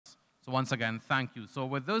So once again, thank you. So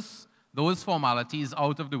with those formalities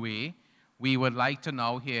out of the way, we would like to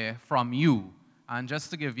now hear from you. And just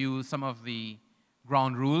to give you some of the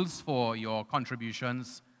ground rules for your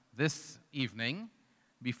contributions this evening,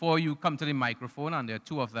 before you come to the microphone, and there are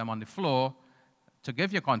two of them on the floor, to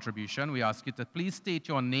give your contribution, we ask you to please state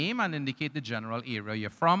your name and indicate the general area you're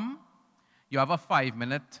from. You have a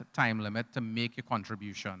 5-minute time limit to make your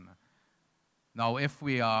contribution. Now, if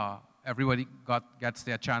everybody gets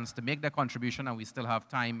their chance to make their contribution and we still have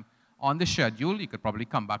time on the schedule, you could probably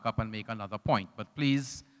come back up and make another point. But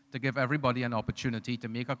please, to give everybody an opportunity to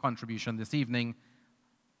make a contribution this evening,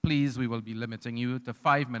 please, we will be limiting you to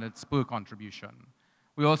 5 minutes per contribution.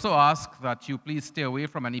 We also ask that you please stay away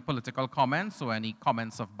from any political comments or any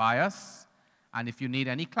comments of bias. And if you need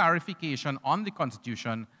any clarification on the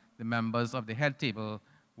Constitution, the members of the head table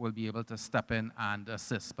will be able to step in and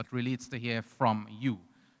assist. But really, it's to hear from you.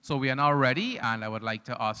 So we are now ready, and I would like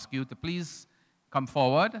to ask you to please come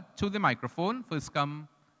forward to the microphone. First come,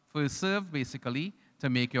 first serve, basically, to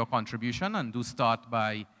make your contribution. And do start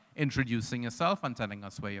by introducing yourself and telling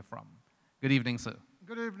us where you're from. Good evening, sir.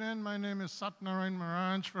 Good evening. My name is Satnarayan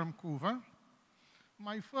Maranj from COUVA.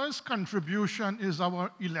 My first contribution is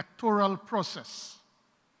our electoral process.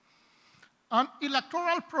 An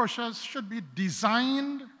electoral process should be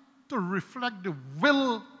designed to reflect the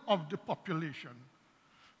will of the population,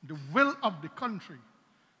 the will of the country.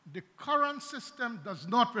 The current system does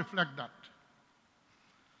not reflect that.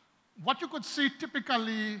 What you could see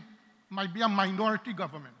typically might be a minority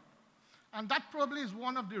government. And that probably is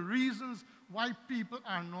one of the reasons why people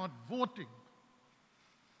are not voting.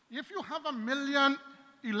 If you have 1 million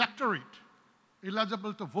electorate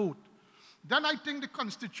eligible to vote, then I think the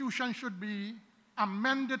Constitution should be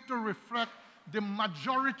amended to reflect the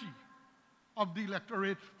majority of the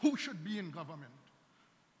electorate who should be in government.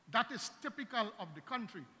 That is typical of the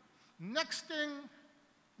country. Next thing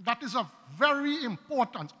that is of very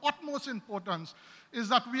importance, utmost importance, is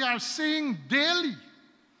that we are seeing daily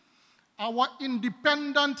our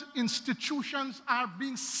independent institutions are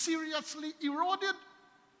being seriously eroded.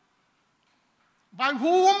 By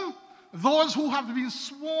whom? Those who have been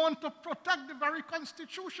sworn to protect the very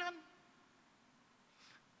Constitution.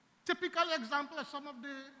 Typical example, as some of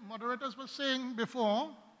the moderators were saying before,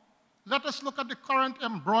 let us look at the current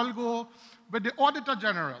embroglio with the Auditor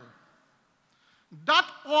General. That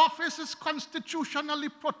office is constitutionally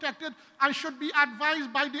protected and should be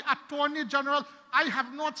advised by the Attorney General. I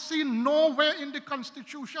have not seen nowhere in the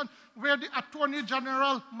Constitution where the Attorney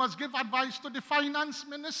General must give advice to the Finance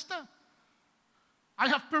Minister. I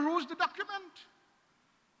have perused the document.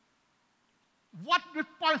 What the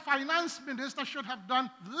Finance Minister should have done,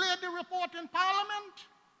 lay the report in Parliament.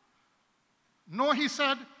 No, he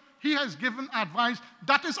said he has given advice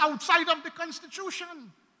that is outside of the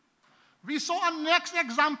Constitution. We saw a next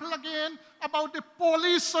example again about the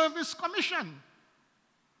Police Service Commission,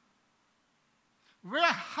 where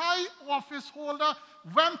a high office holder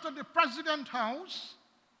went to the President's house.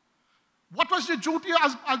 What was the duty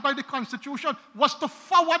as by the Constitution was to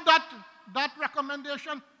forward that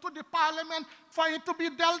recommendation to the Parliament for it to be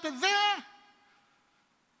dealt there.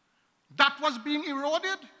 That was being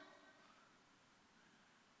eroded.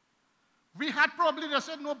 We had probably, they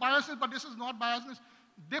said no biases, but this is not biasness.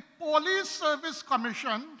 The Police Service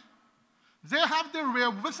Commission, they have the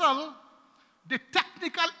wherewithal, the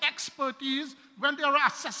technical expertise when they are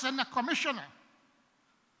assessing a commissioner.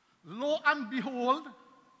 Lo and behold,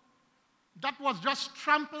 that was just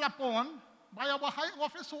trampled upon by our high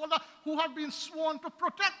office holder who have been sworn to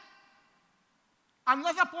protect.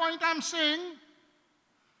 Another point I'm saying,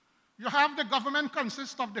 you have the government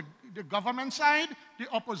consists of the government side, the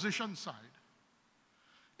opposition side.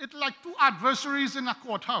 It's like two adversaries in a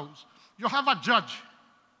courthouse. You have a judge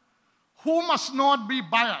who must not be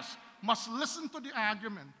biased, must listen to the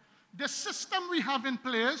argument. The system we have in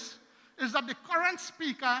place is that the current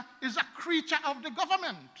speaker is a creature of the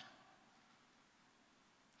government.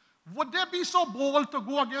 Would they be so bold to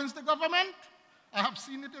go against the government? I have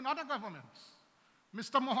seen it in other governments.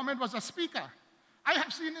 Mr. Mohammed was a speaker. I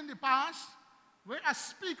have seen in the past where a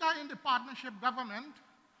speaker in the partnership government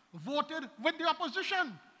voted with the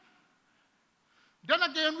opposition. Then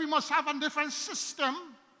again, we must have a different system.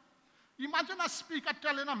 Imagine a speaker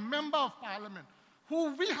telling a member of parliament,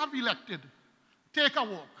 who we have elected, take a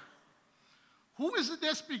walk. Who is it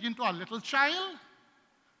they're speaking to? A little child?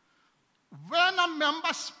 When a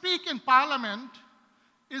member speaks in parliament,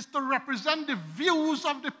 is to represent the views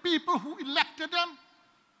of the people who elected them,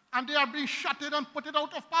 and they are being shutted and put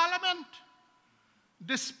out of parliament.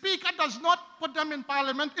 The speaker does not put them in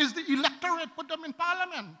parliament, it's the electorate put them in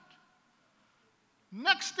parliament.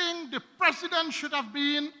 Next thing, the president should have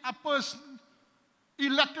been a person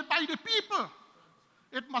elected by the people.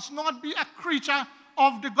 It must not be a creature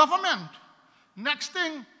of the government. Next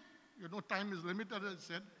thing, you know time is limited, as I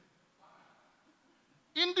said.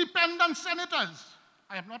 Independent senators.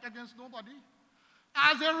 I am not against nobody.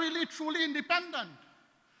 Are they really truly independent?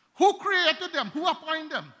 Who created them? Who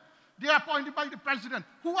appointed them? They are appointed by the president.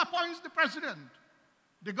 Who appoints the president?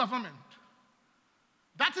 The government.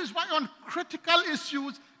 That is why on critical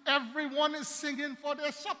issues, everyone is singing for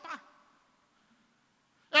their supper.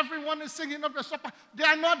 Everyone is singing of their supper. They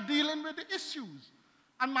are not dealing with the issues.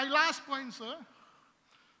 And my last point, sir,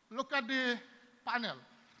 look at the panel.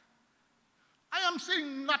 I am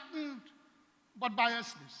seeing nothing but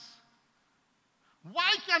biasness.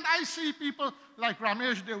 Why can't I see people like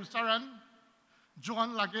Ramesh Devsaran,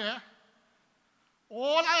 John Laguerre,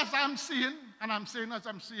 all as I'm seeing, and I'm saying as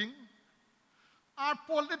I'm seeing, are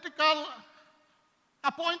political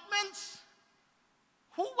appointments?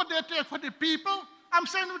 Who would they take for the people? I'm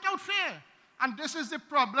saying without fear. And this is the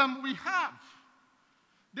problem we have.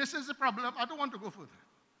 This is the problem. I don't want to go further.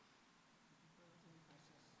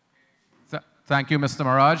 Thank you, Mr.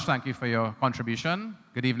 Maraj. Thank you for your contribution.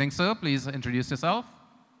 Good evening, sir. Please introduce yourself.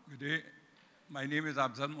 Good day. My name is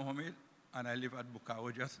Abzal Mohammed, and I live at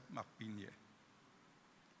Bukavu, just Makpinye.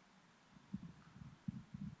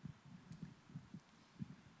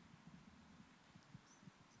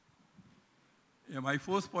 My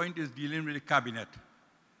first point is dealing with the cabinet.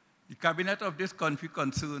 The cabinet of this country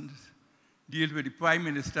deals with the Prime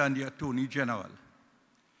Minister and the Attorney General.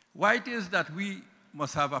 Why it is that we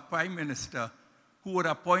must have a Prime Minister who would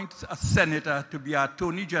appoint a senator to be our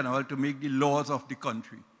Attorney General to make the laws of the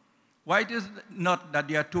country? Why it is not that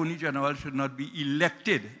the Attorney General should not be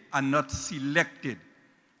elected and not selected?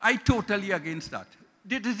 I totally against that.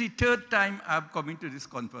 This is the third time I'm coming to this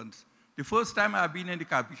conference. The first time I've been in the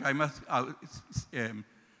capital, I was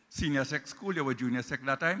senior sec school, you were junior sec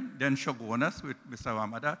that time, then Shogunas with Mr.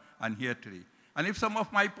 Ramada, and here today. And if some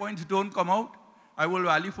of my points don't come out, I will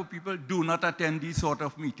rally for people, do not attend these sort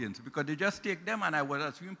of meetings, because they just take them and I would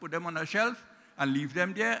assume put them on a shelf and leave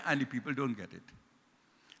them there, and the people don't get it.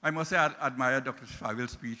 I must say I admire Dr.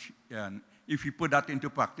 Favil's speech, and if he put that into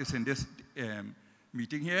practice in this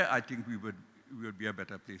meeting here, I think we would be a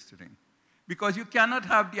better place to think. Because you cannot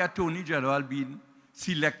have the Attorney General being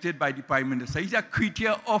selected by the Prime Minister. He's a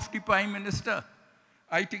creature of the Prime Minister.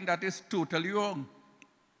 I think that is totally wrong.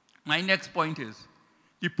 My next point is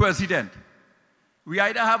the President. We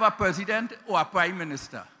either have a President or a Prime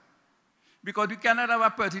Minister. Because we cannot have a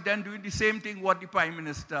President doing the same thing what the Prime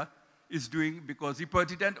Minister is doing, because the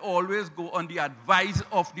President always go on the advice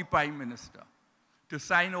of the Prime Minister to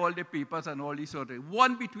sign all the papers and all these sort of things.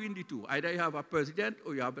 One between the two. Either you have a President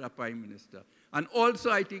or you have a Prime Minister. And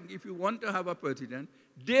also, I think if you want to have a President,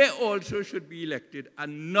 they also should be elected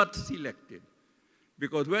and not selected.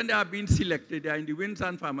 Because when they are being selected, they are in the winds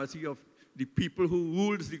and pharmacy of the people who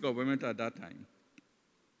rules the government at that time.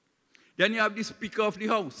 Then you have the Speaker of the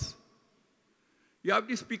House. You have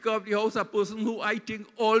the Speaker of the House, a person who I think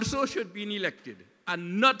also should be elected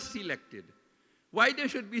and not selected. Why they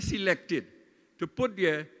should be selected? To put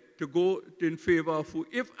there, to go in favor of who.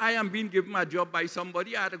 If I am being given a job by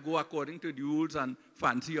somebody, I have to go according to the rules and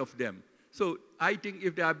fancy of them. So I think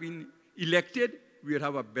if they have been elected, we will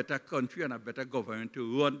have a better country and a better government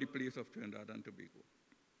to run the place of Trinidad and Tobago.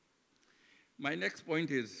 My next point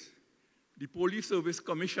is the Police Service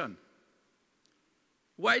Commission.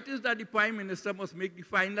 Why it is that the Prime Minister must make the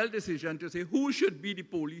final decision to say who should be the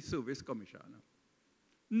Police Service Commissioner?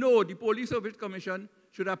 No, the Police Service Commission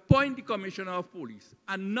should appoint the Commissioner of Police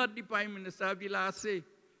and not the Prime Minister have the last say.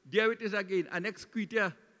 There it is again, an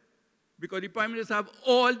ex-creature. Because the Prime Minister have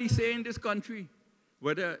all the say in this country,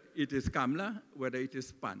 whether it is Kamla, whether it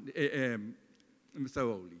is Mr.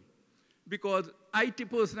 Rowley. Because I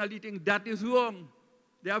personally think that is wrong.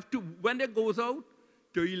 They have to, when they goes out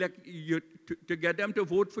to elect you, to get them to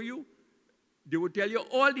vote for you, they will tell you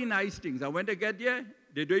all the nice things. And when they get there,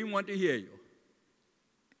 they don't even want to hear you.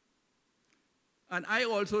 And I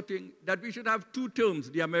also think that we should have 2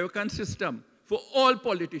 terms, the American system, for all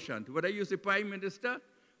politicians, whether you're the Prime Minister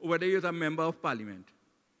or whether you're a member of Parliament.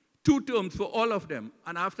 2 terms for all of them.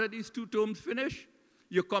 And after these 2 terms finish,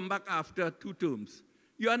 you come back after 2 terms.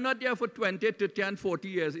 You are not there for 20, 30, and 40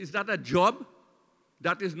 years. Is that a job?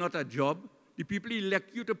 That is not a job. The people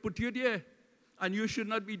elect you to put you there. And you should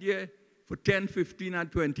not be there for 10, 15,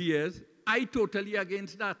 and 20 years. I totally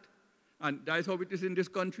against that. And that is how it is in this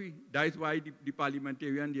country. That is why the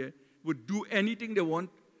parliamentarian there would do anything they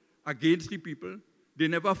want against the people. They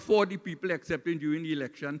never for the people except during the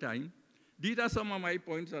election time. These are some of my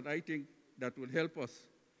points that I think that will help us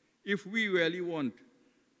if we really want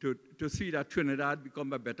to see that Trinidad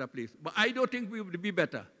become a better place. But I don't think we would be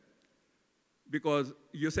better, because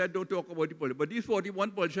you said don't talk about the politics. But these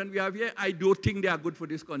 41 politicians we have here, I don't think they are good for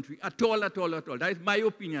this country at all, at all, at all. That is my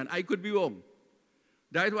opinion. I could be wrong.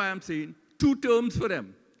 That is why I'm saying 2 terms for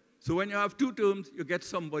them. So when you have 2 terms, you get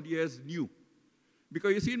somebody else new.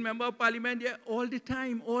 Because you see, member of parliament here all the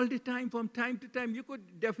time, from time to time, you could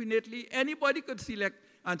definitely, anybody could select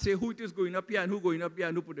and say who it is going up here and who going up here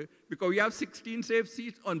and who put it. Because we have 16 safe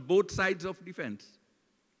seats on both sides of the fence.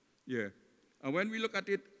 Yeah. And when we look at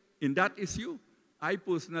it in that issue, I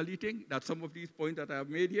personally think that some of these points that I have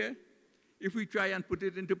made here, if we try and put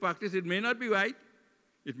it into practice, it may not be right,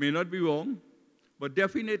 it may not be wrong, but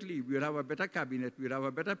definitely we'll have a better cabinet, we'll have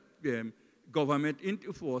a better government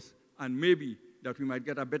into force, and maybe that we might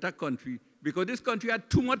get a better country, because this country had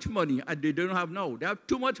too much money, and they don't have now. They have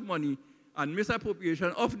too much money and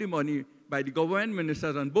misappropriation of the money by the government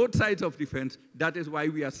ministers on both sides of the fence. That is why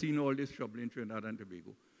we are seeing all this trouble in Trinidad and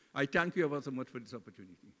Tobago. I thank you ever so much for this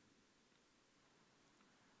opportunity.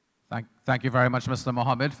 Thank you very much, Mr.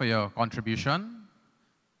 Mohammed, for your contribution.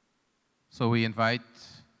 So we invite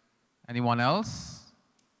anyone else?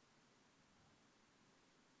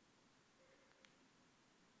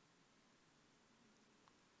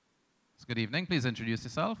 Good evening. Please introduce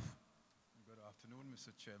yourself. Good afternoon,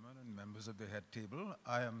 Mr. Chairman and members of the head table.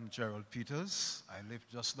 I am Gerald Peters. I live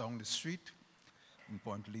just down the street in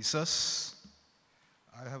Point Lisas.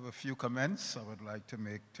 I have a few comments I would like to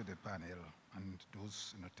make to the panel and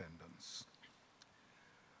those in attendance.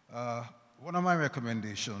 One of my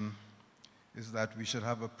recommendations is that we should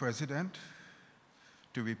have a president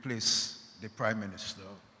to replace the prime minister.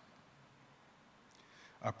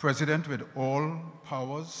 A president with all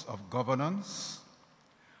powers of governance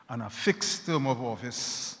and a fixed term of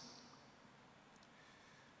office.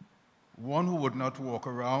 One who would not walk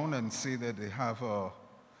around and say that they have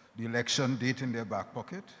the election date in their back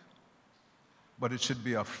pocket, but it should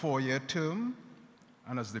be a 4-year term,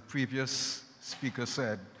 and as the previous speaker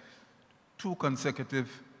said, 2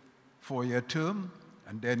 consecutive 4-year term,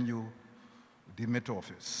 and then you demit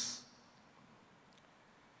office.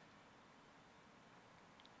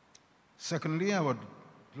 Secondly, I would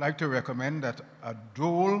like to recommend that a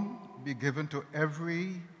dole be given to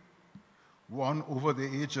every one over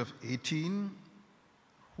the age of 18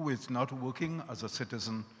 who is not working as a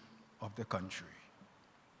citizen of the country.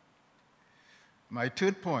 My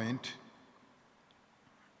third point,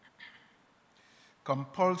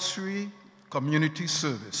 compulsory community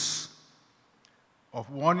service of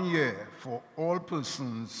 1 year for all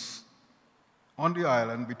persons on the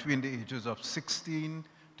island between the ages of 16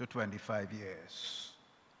 to 25 years.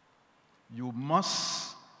 You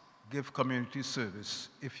must give community service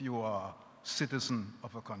if you are a citizen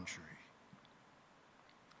of a country.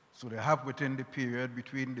 So they have within the period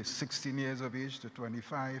between the 16 years of age to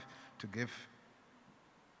 25 to give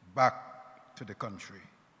back to the country.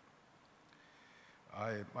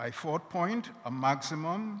 My fourth point, a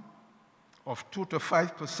maximum of 2 to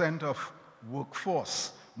 5% of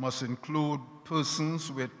workforce must include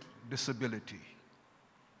persons with disability.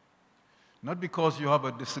 Not because you have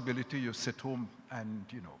a disability, you sit home and,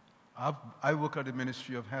 I work at the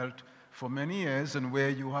Ministry of Health for many years, and where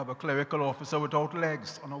you have a clerical officer without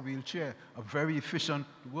legs on a wheelchair, a very efficient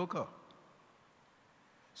worker.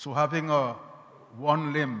 So having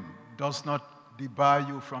one limb does not debar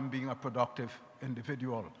you from being a productive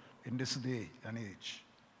individual in this day and age.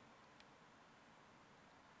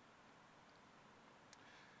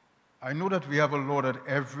 I know that we have a law that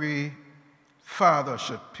every father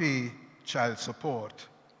should pay child support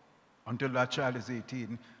until that child is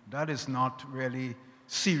 18. That is not really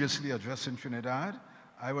seriously addressed in Trinidad.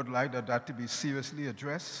 I would like that to be seriously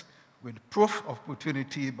addressed with proof of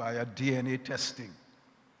paternity by a DNA testing.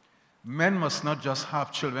 Men must not just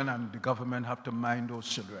have children and the government have to mind those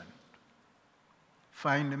children.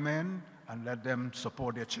 Find the men and let them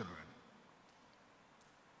support their children.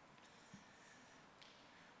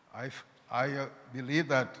 I believe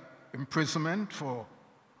that imprisonment for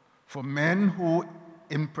men who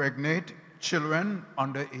impregnate children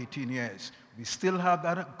under 18 years. We still have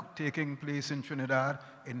that taking place in Trinidad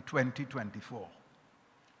in 2024.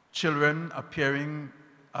 Children appearing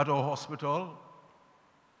at our hospital,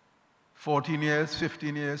 14 years,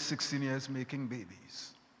 15 years, 16 years, making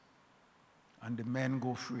babies. And the men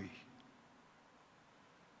go free.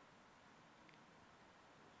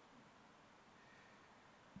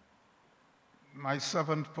 My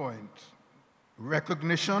seventh point,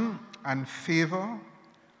 recognition and favor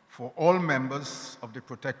for all members of the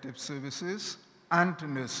protective services and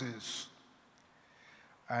nurses.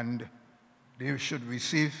 And They should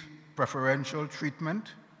receive preferential treatment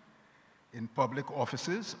in public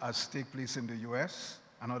offices, as take place in the US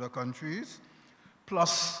and other countries,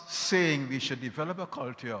 plus saying we should develop a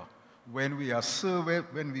culture when we are surveyed,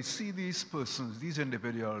 when we see these persons, these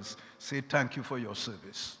individuals, say thank you for your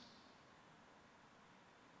service.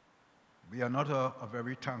 We are not a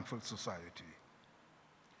very thankful society.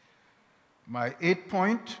 My 8th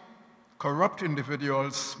point, corrupt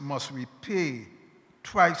individuals must repay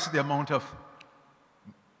twice the amount of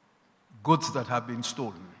goods that have been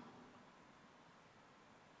stolen.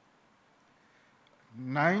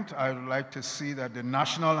 9th, I would like to see that the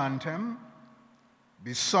national anthem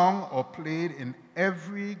be sung or played in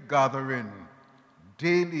every gathering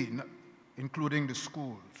daily, including the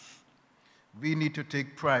schools. We need to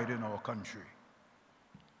take pride in our country.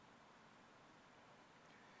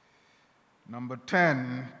 Number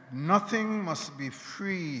 10, nothing must be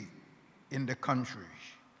free in the country.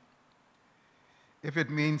 If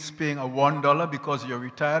it means paying a $1 because you're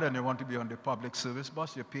retired and you want to be on the public service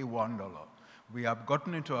bus, you pay $1. We have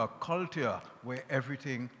gotten into a culture where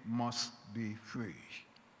everything must be free.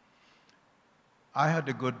 I had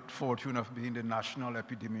the good fortune of being the national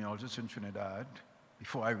epidemiologist in Trinidad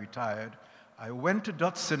before I retired. I went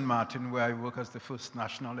to St. Martin, where I work as the first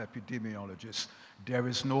national epidemiologist. There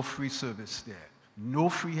is no free service there. No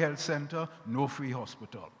free health center, no free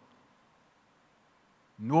hospital.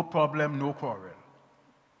 No problem, no quarrel.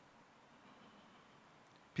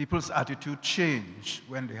 People's attitude change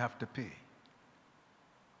when they have to pay.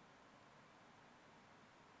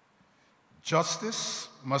 Justice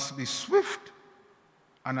must be swift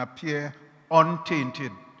and appear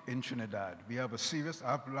untainted in Trinidad. We have a serious,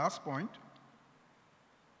 last point.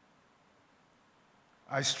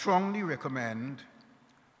 I strongly recommend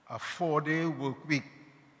a 4-day work week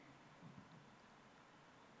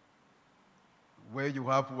where you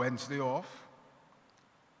have Wednesday off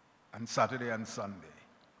and Saturday and Sunday.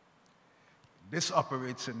 This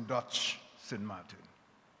operates in Dutch St. Martin.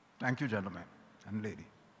 Thank you, gentlemen and lady.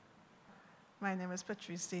 My name is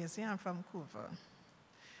Patrice Daisy. I'm from COUVA.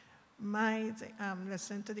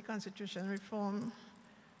 Listening to the Constitution reform,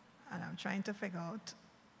 and I'm trying to figure out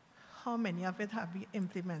how many of it have been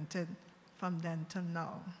implemented from then till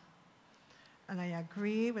now. And I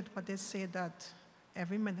agree with what they say that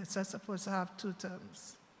every minister is supposed to have 2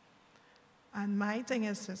 terms. And my thing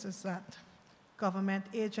is this, is that government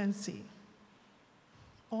agency,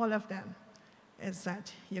 all of them, is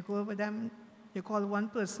that you go with them, you call one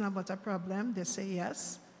person about a problem, they say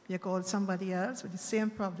yes. You call somebody else with the same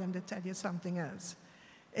problem, they tell you something else.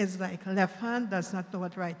 It's like left hand does not know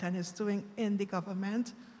what right hand is doing in the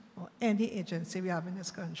government or any agency we have in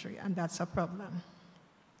this country, and that's a problem.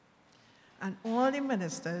 And all the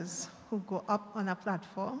ministers who go up on a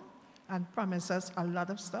platform and promise us a lot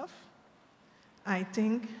of stuff, I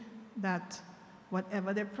think that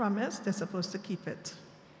whatever they promise, they're supposed to keep it.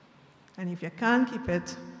 And if you can't keep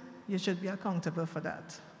it, you should be accountable for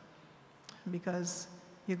that. Because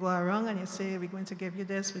you go around and you say, we're going to give you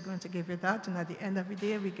this, we're going to give you that, and at the end of the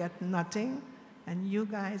day, we get nothing, and you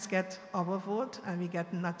guys get our vote, and we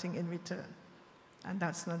get nothing in return. And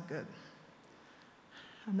that's not good.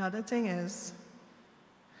 Another thing is,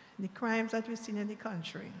 the crimes that we've seen in the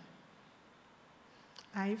country,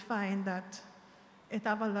 I find that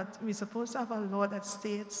we're supposed to have a law that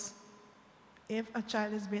states if a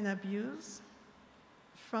child is being abused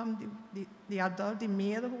from the adult, the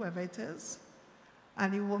male, whoever it is,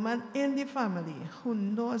 and the woman in the family who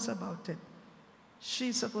knows about it,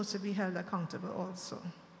 she's supposed to be held accountable also.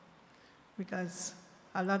 Because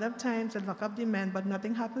a lot of times they lock up the men, but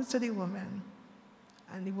nothing happens to the woman.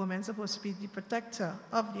 And the woman's supposed to be the protector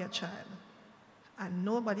of their child. And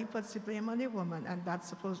nobody puts the blame on the woman, and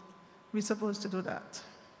we're supposed to do that.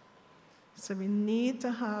 So we need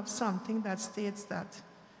to have something that states that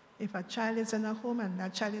if a child is in a home and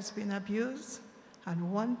that child is being abused,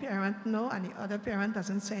 and one parent knows and the other parent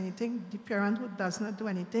doesn't say anything, the parent who does not do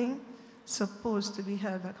anything is supposed to be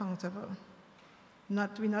held accountable.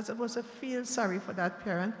 We're not supposed to feel sorry for that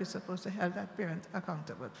parent, we're supposed to hold that parent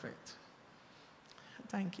accountable for it.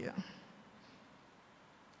 Thank you.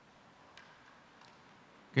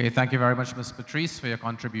 Okay, thank you very much, Ms. Patrice, for your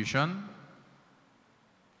contribution.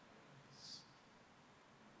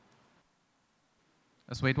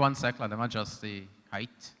 Let's wait 1 sec, let them adjust the height.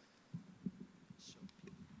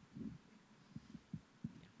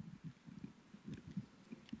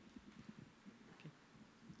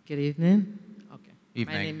 Good evening. Okay.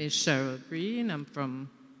 Evening. My name is Cheryl Green. I'm from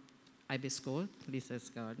Ibis Court, Lisa's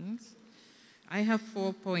Gardens. I have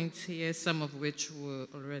 4 points here, some of which were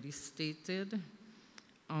already stated.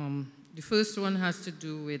 The first one has to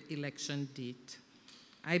do with election date.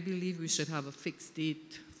 I believe we should have a fixed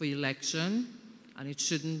date for election, and it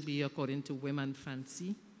shouldn't be according to whim and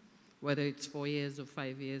fancy. Whether it's 4 years or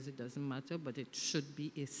 5 years, it doesn't matter, but it should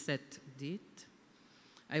be a set date.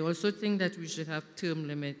 I also think that we should have term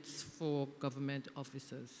limits for government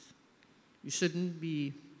officers. You shouldn't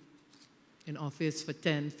be in office for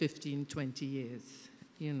 10, 15, 20 years,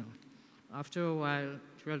 you know. After a while,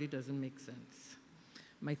 it really doesn't make sense.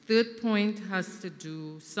 My third point has to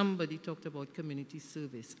do, somebody talked about community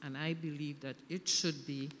service, and I believe that it should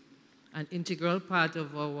be an integral part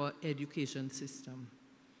of our education system.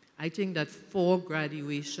 I think that for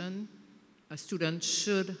graduation, a student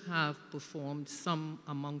should have performed some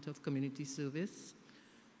amount of community service,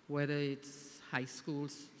 whether it's high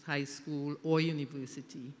school or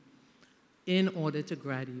university, in order to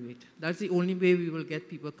graduate. That's the only way we will get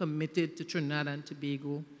people committed to Trinidad and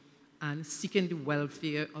Tobago and seeking the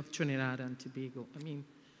welfare of Trinidad and Tobago. I mean,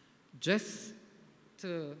 just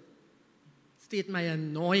to state my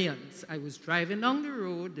annoyance, I was driving down the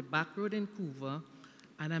road, the back road in COUVA,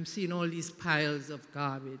 and I'm seeing all these piles of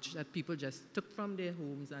garbage that people just took from their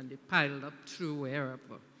homes and they piled up through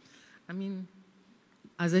wherever. I mean,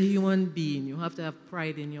 as a human being, you have to have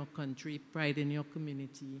pride in your country, pride in your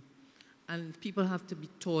community, and people have to be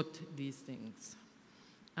taught these things.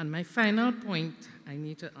 And my final point, I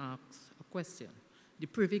need to ask a question. The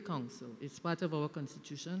Privy Council is part of our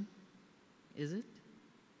Constitution, is it?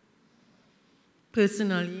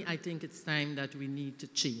 Personally, I think it's time that we need to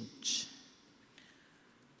change.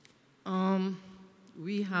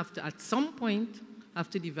 We have to, at some point, have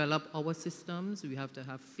to develop our systems. We have to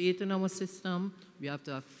have faith in our system. We have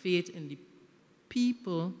to have faith in the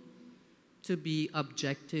people to be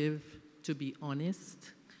objective, to be honest,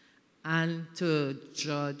 and to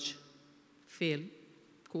judge fairly,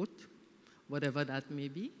 quote, whatever that may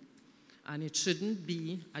be. And it shouldn't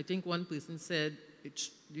be, I think one person said,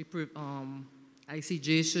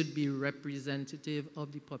 ICJ should be representative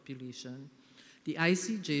of the population. The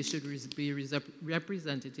ICJ should be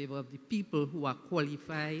representative of the people who are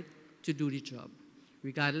qualified to do the job,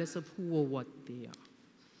 regardless of who or what they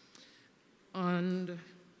are. And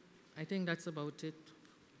I think that's about it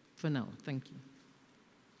for now. Thank you.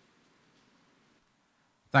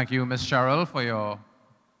 Thank you, Ms. Cheryl, for your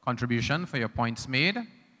contribution, for your points made.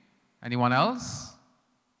 Anyone else?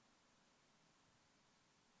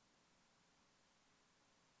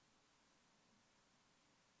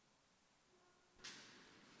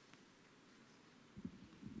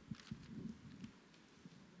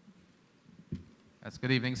 Yes,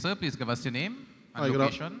 good evening, sir. Please give us your name and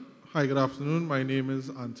location. Hi, good afternoon. My name is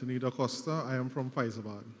Anthony Da Costa. I am from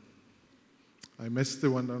Faizabad. I missed the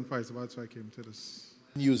one down Faizabad, so I came to this.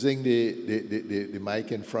 Using the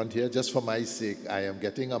mic in front here, just for my sake, I am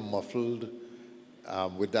getting a muffled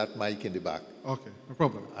with that mic in the back. Okay, no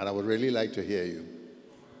problem. And I would really like to hear you.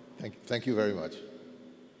 Thank you very much.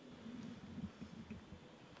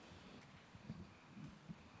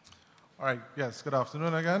 All right, yes, good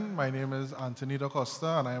afternoon again. My name is Anthony Da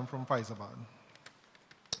Costa, and I am from Faizabad.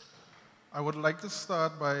 I would like to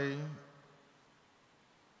start by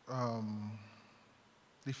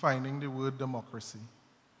defining the word democracy.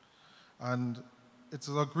 And it's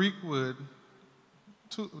a Greek word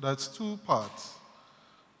that's two parts.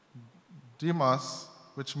 Demos,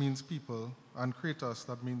 which means people, and kratos,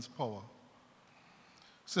 that means power.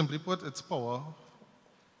 Simply put, it's power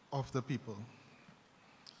of the people.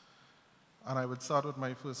 And I would start with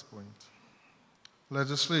my first point.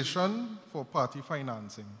 Legislation for party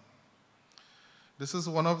financing. This is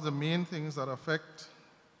one of the main things that affect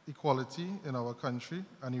equality in our country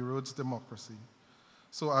and erodes democracy.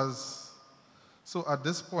 So at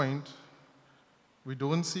this point, we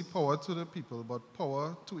don't see power to the people, but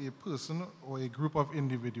power to a person or a group of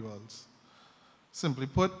individuals. Simply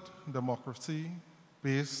put, democracy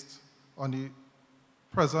based on the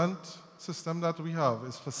present system that we have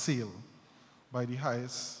is for sale by the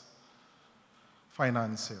highest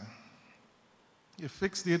financier. A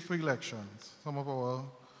fixed date for elections. Some of our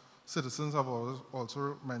citizens have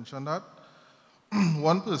also mentioned that.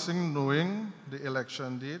 One person knowing the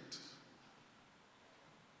election date,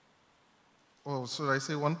 or should I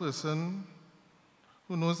say one person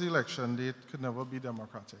who knows the election date could never be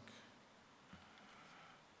democratic.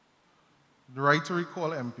 The right to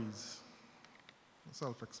recall MPs,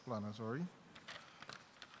 self-explanatory.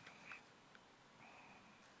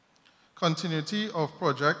 Continuity of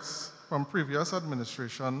projects from previous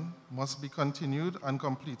administration must be continued and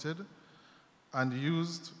completed and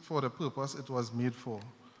used for the purpose it was made for.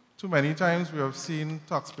 Too many times we have seen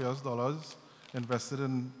taxpayers' dollars invested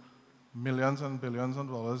in millions and billions of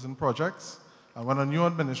dollars in projects, and when a new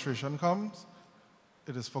administration comes,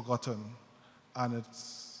 it is forgotten. And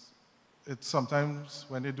it's sometimes,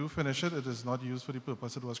 when they do finish it, it is not used for the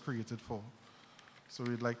purpose it was created for. So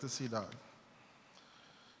we'd like to see that.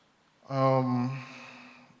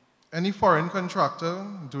 Any foreign contractor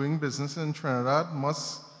doing business in Trinidad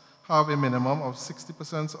must have a minimum of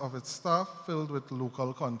 60% of its staff filled with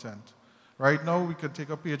local content. Right now, we could take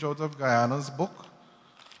a page out of Guyana's book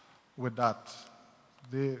with that.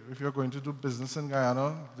 If you're going to do business in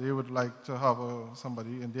Guyana, they would like to have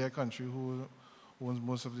somebody in their country who owns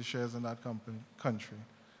most of the shares in that country.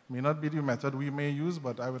 May not be the method we may use,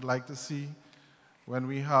 but I would like to see, when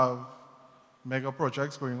we have mega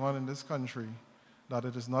projects going on in this country, that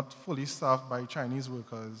it is not fully staffed by Chinese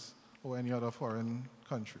workers or any other foreign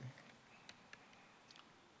country.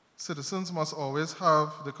 Citizens must always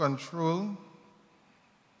have the control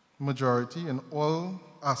majority in all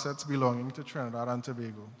assets belonging to Trinidad and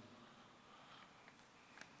Tobago.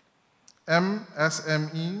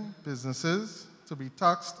 MSME businesses to be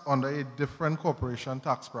taxed under a different corporation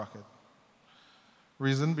tax bracket.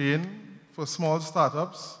 Reason being, for small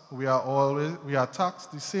startups, we are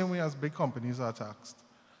taxed the same way as big companies are taxed.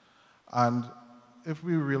 And if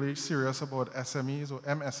we're really serious about SMEs or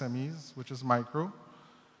MSMEs, which is micro,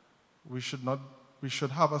 we should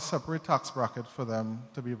have a separate tax bracket for them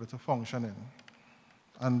to be able to function in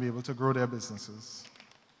and be able to grow their businesses.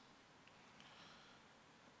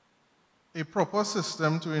 A proper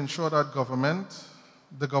system to ensure that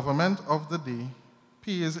the government of the day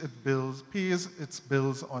pays its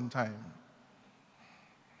bills on time.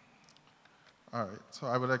 All right, so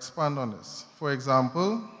I will expand on this. For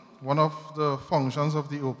example, one of the functions of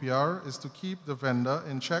the OPR is to keep the vendor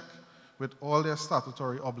in check with all their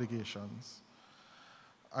statutory obligations.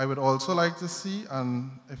 I would also like to see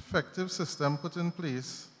an effective system put in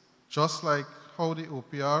place, just like how the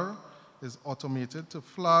OPR is automated to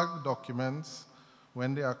flag documents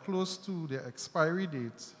when they are close to their expiry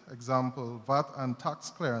dates, example, VAT and tax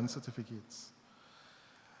clearance certificates.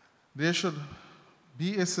 There should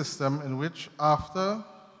be a system in which, after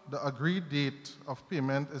the agreed date of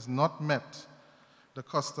payment is not met, the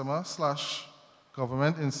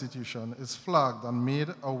customer/government institution is flagged and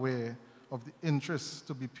made aware of the interest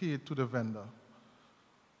to be paid to the vendor.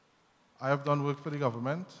 I have done work for the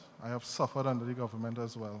government. I have suffered under the government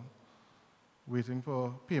as well, waiting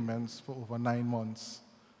for payments for over 9 months.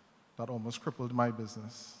 That almost crippled my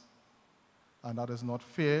business. And that is not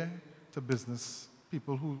fair to business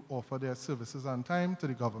people who offer their services on time to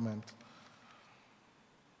the government.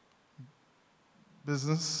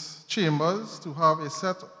 Business chambers to have a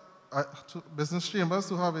seat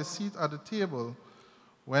at the table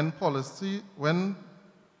when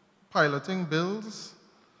piloting bills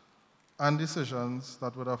and decisions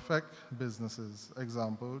that would affect businesses.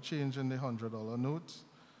 Example, change in the $100 note,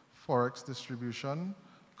 forex distribution,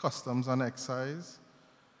 customs and excise,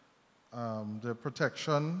 the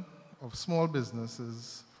protection of small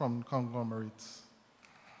businesses from conglomerates.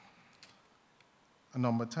 And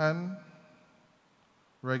number 10,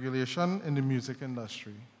 regulation in the music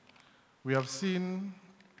industry. We have seen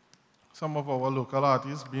some of our local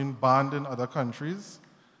artists being banned in other countries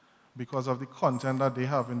because of the content that they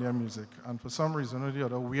have in their music. And for some reason or the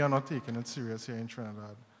other, we are not taking it serious here in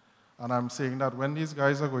Trinidad. And I'm saying that when these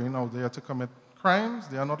guys are going out there to commit crimes,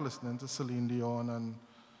 they are not listening to Celine Dion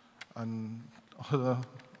and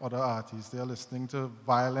other artists. They are listening to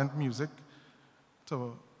violent music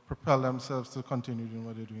to propel themselves to continue doing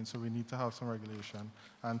what they're doing. So we need to have some regulation.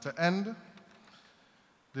 And to end,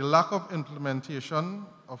 the lack of implementation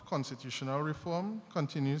of constitutional reform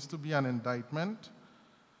continues to be an indictment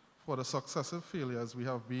for the successive failures we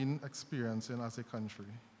have been experiencing as a country.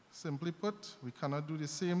 Simply put, we cannot do the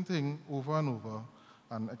same thing over and over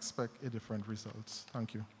and expect a different result.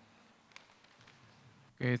 Thank you.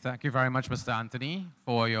 Okay, thank you very much, Mr. Anthony,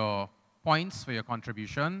 for your points, for your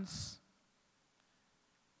contributions.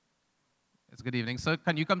 It's good evening. Sir,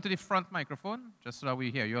 can you come to the front microphone, just so that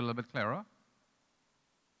we hear you a little bit clearer?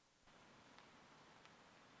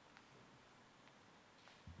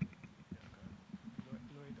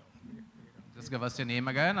 Just give us your name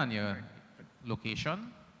again and your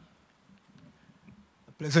location.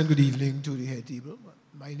 A pleasant good evening to the head table.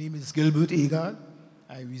 My name is Gilbert Agard.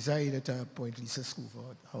 I reside at Point Lisa School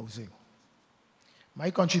for Housing.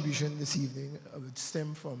 My contribution this evening would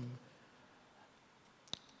stem from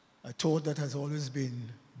a thought that has always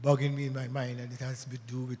been bugging me in my mind, and it has to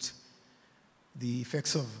do with the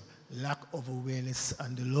effects of lack of awareness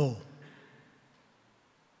and the law.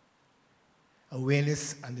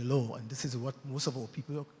 Awareness and the law, and this is what most of our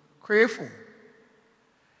people crave for.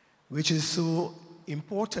 which is so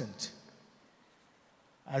important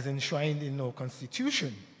as enshrined in our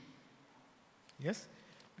Constitution. Yes?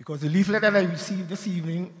 Because the leaflet that I received this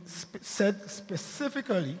evening said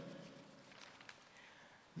specifically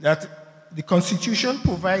that the Constitution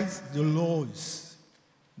provides the laws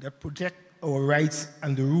that protect our rights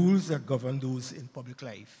and the rules that govern those in public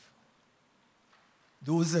life.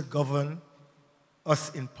 Those that govern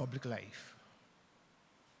us in public life.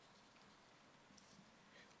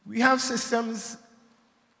 We have systems,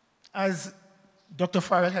 as Dr.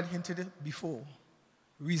 Farrell had hinted before,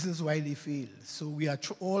 reasons why they fail. So we are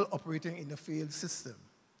all operating in a failed system.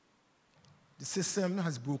 The system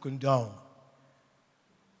has broken down.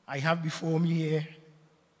 I have before me here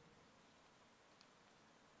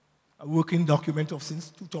a working document of since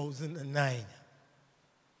 2009.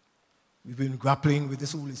 We've been grappling with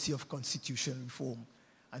this whole issue of constitutional reform,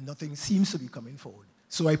 and nothing seems to be coming forward.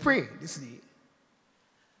 So I pray this day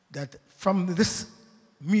that from this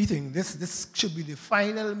meeting, this should be the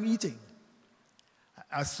final meeting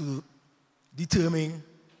as to determine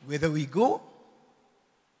whether we go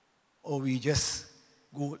or we just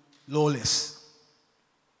go lawless.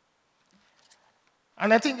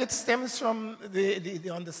 And I think it stems from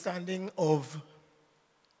the understanding of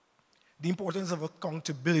the importance of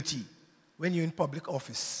accountability when you're in public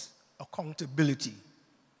office. Accountability.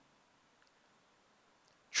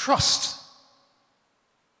 Trust.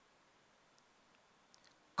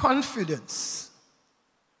 Confidence.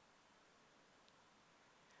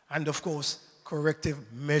 And of course,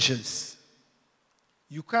 corrective measures.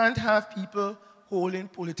 You can't have people holding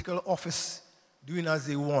political office doing as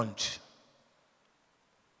they want.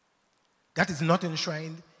 That is not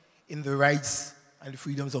enshrined in the rights and the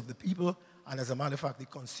freedoms of the people, and as a matter of fact, the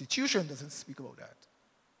Constitution doesn't speak about that.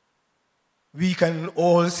 We can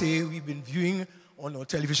all say we've been viewing on our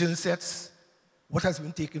television sets what has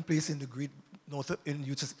been taking place in the great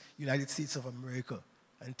United States of America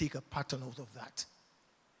and take a pattern out of that.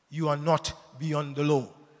 You are not beyond the law.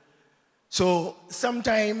 So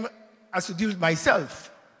sometime, as to deal with myself,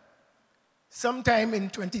 sometime in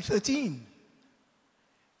 2013,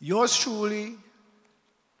 yours truly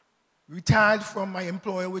retired from my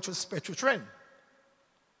employer, which was Petrotren.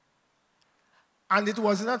 And it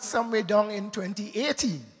was not somewhere down in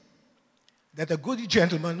 2018 that a good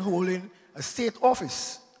gentleman holding a state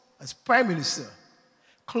office as Prime Minister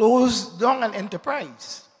closed down an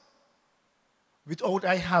enterprise without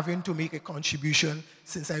I having to make a contribution,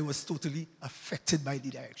 since I was totally affected by the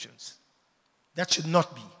directions. That should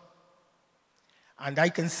not be. And I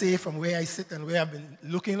can say from where I sit and where I've been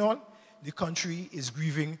looking on, the country is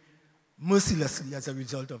grieving mercilessly as a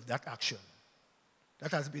result of that action.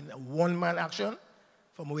 That has been a one-man action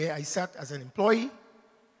from where I sat as an employee,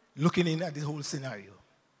 looking in at the whole scenario.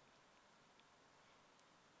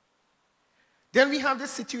 Then we have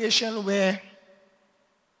this situation where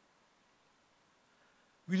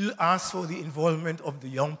we'll ask for the involvement of the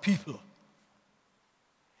young people.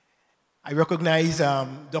 I recognize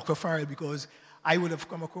Dr. Farrell because I would have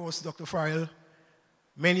come across Dr. Farrell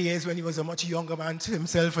many years when he was a much younger man to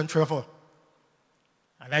himself and Trevor.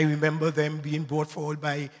 And I remember them being brought forward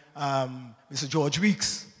by Mr. George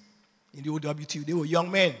Weeks in the OWT. They were young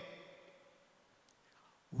men.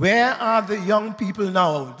 Where are the young people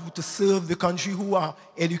now to serve the country who are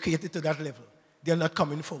educated to that level? They're not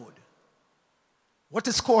coming forward. What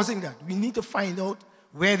is causing that? We need to find out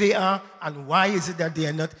where they are and why is it that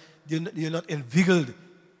they're not inveigled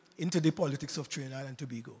into the politics of Trinidad and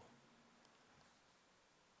Tobago.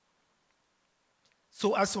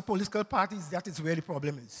 So as for political parties, that is where the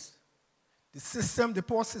problem is. The system, the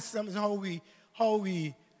poor system, is how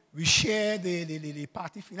we share the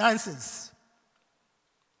party finances.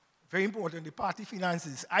 Very important, the party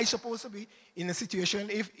finances. I'm supposed to be in a situation,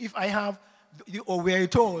 if I have, or we're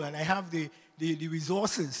told, and I have the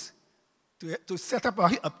resources to set up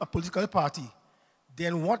a political party,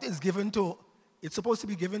 then what is given to, it's supposed to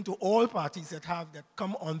be given to all parties that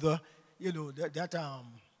come under,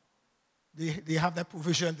 they have that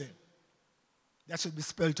provision there. That should be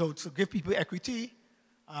spelled out. So give people equity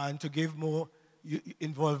and to give more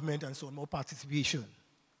involvement and so on, more participation.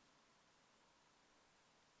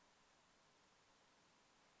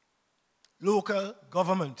 Local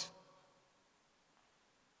government.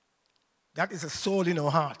 That is a sword in our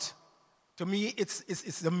heart. To me,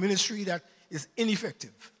 it's the ministry that is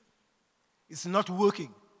ineffective. It's not working.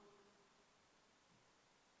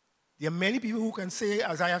 There are many people who can say,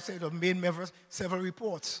 as I have said, I've made several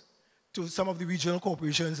reports to some of the regional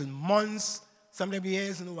corporations in months, sometimes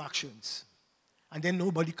years, no actions. And then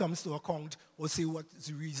nobody comes to account or say what is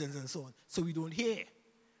the reasons and so on. So we don't hear.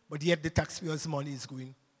 But yet the taxpayers' money is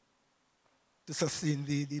going to sustain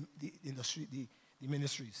the industry, the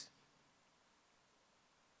ministries.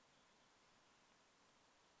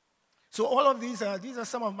 So all of these are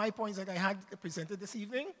some of my points that I had presented this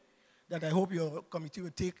evening that I hope your committee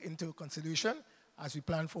will take into consideration as we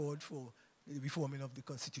plan forward for the reforming of the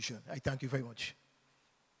Constitution. I thank you very much.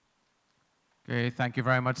 Okay, thank you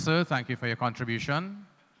very much, sir. Thank you for your contribution.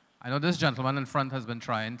 I know this gentleman in front has been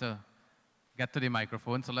trying to get to the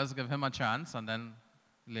microphone, so let's give him a chance, and then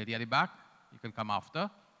lady at the back, you can come after.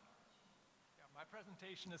 Yeah, my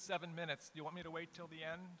presentation is 7 minutes. Do you want me to wait till the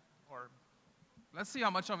end, or? Let's see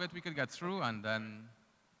how much of it we could get through, and then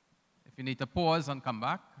if you need to pause and come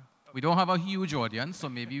back. Okay. We don't have a huge audience, so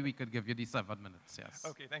maybe we could give you the 7 minutes, yes.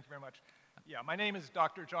 Okay, thank you very much. Yeah, my name is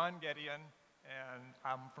Dr. John Gedeon, and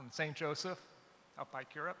I'm from St. Joseph, up by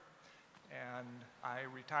Curepe, and I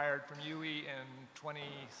retired from UE in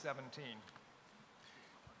 2017.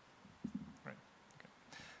 Right, okay.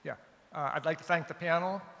 Yeah, I'd like to thank the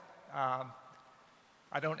panel.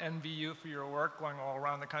 I don't envy you for your work going all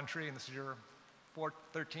around the country, and this is your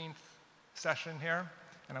 13th session here,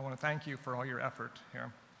 and I want to thank you for all your effort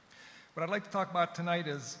here. What I'd like to talk about tonight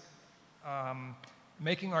is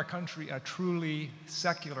making our country a truly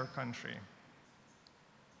secular country.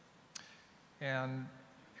 And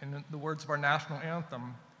in the words of our national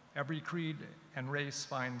anthem, every creed and race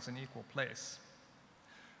finds an equal place.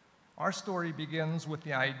 Our story begins with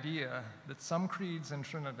the idea that some creeds in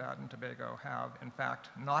Trinidad and Tobago have, in fact,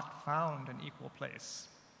 not found an equal place.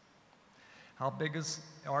 How big is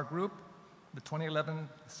our group? The 2011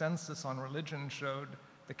 census on religion showed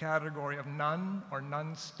the category of none or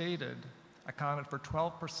none stated accounted for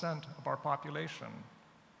 12% of our population,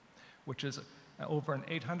 which is over an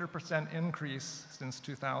 800% increase since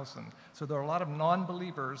 2000. So there are a lot of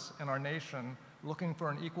non-believers in our nation looking for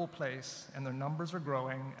an equal place, and their numbers are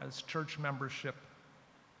growing as church membership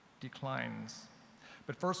declines.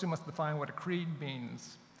 But first we must define what a creed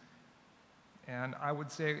means. And I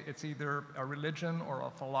would say it's either a religion or a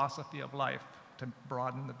philosophy of life, to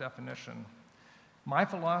broaden the definition. My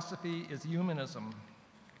philosophy is humanism.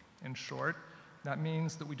 In short, that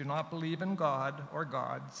means that we do not believe in God or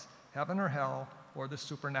gods, heaven or hell, or the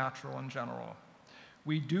supernatural in general.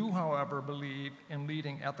 We do, however, believe in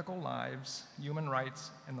leading ethical lives, human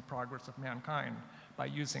rights, and the progress of mankind by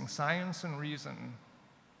using science and reason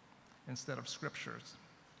instead of scriptures.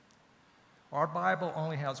 Our Bible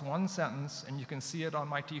only has one sentence, and you can see it on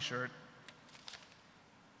my t-shirt.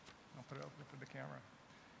 I'll put it over for the camera.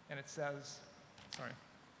 And it says,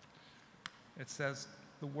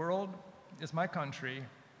 the world is my country,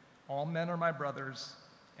 all men are my brothers,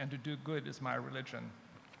 and to do good is my religion.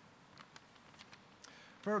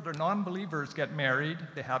 Further, non-believers get married,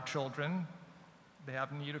 they have children, they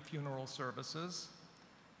have need of funeral services,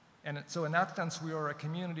 and so in that sense we are a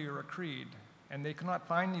community or a creed, and they cannot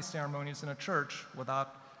find these ceremonies in a church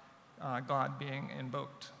without God being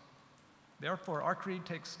invoked. Therefore, our creed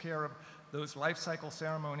takes care of those life cycle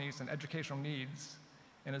ceremonies and educational needs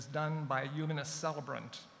and is done by a humanist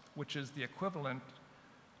celebrant, which is the equivalent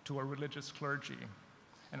to a religious clergy.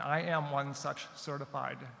 And I am one such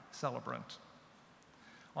certified celebrant.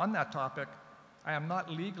 On that topic, I am not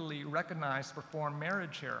legally recognized to perform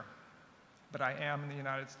marriage here, but I am in the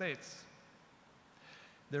United States.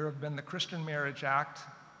 There have been the Christian Marriage Act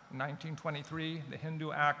in 1923, the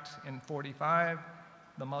Hindu Act in 45,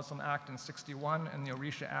 the Muslim Act in 61, and the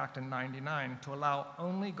Orisha Act in 99 to allow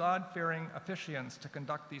only God-fearing officiants to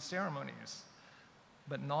conduct these ceremonies.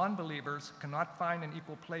 But non-believers cannot find an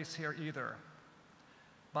equal place here either.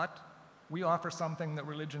 But we offer something that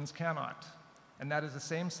religions cannot, and that is a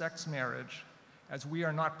same-sex marriage, as we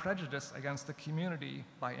are not prejudiced against the community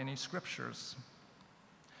by any scriptures.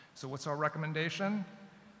 So what's our recommendation?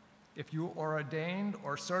 If you are ordained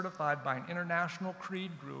or certified by an international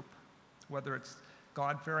creed group, whether it's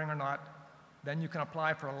God-fearing or not, then you can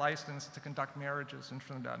apply for a license to conduct marriages in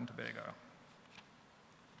Trinidad and Tobago.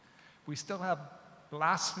 We still have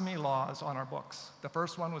blasphemy laws on our books. The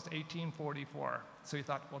first one was 1844. So you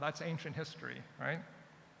thought, well, that's ancient history, right?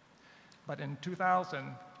 But in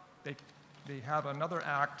 2000, they have another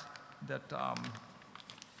act that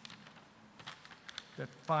that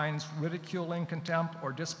finds ridiculing, contempt,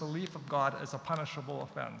 or disbelief of God as a punishable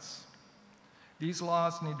offense. These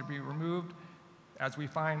laws need to be removed as we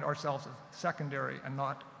find ourselves secondary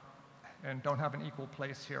and don't have an equal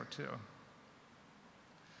place here too.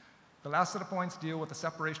 The last set of points deal with the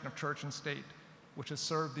separation of church and state, which has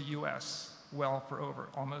served the US well for over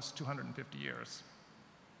almost 250 years.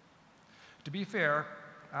 To be fair,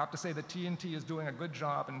 I have to say that TNT is doing a good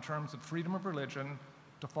job in terms of freedom of religion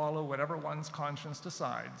to follow whatever one's conscience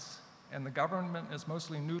decides, and the government is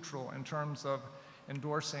mostly neutral in terms of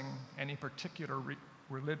endorsing any particular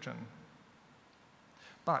religion.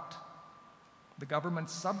 But the government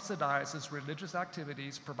subsidizes religious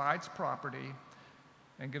activities, provides property,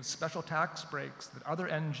 and gives special tax breaks that other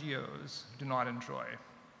NGOs do not enjoy.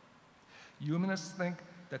 Humanists think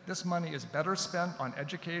that this money is better spent on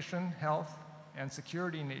education, health, and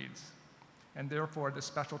security needs, and therefore this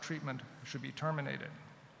special treatment should be terminated.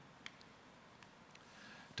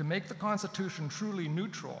 To make the Constitution truly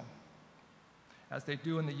neutral, as they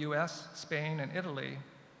do in the US, Spain, and Italy,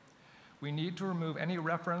 we need to remove any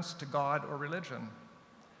reference to God or religion.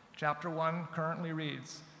 Chapter 1 currently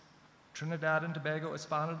reads, Trinidad and Tobago is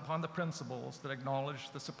founded upon the principles that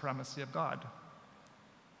acknowledge the supremacy of God.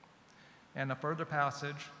 And a further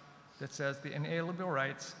passage that says the inalienable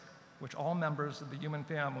rights which all members of the human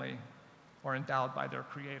family are endowed by their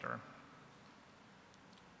Creator.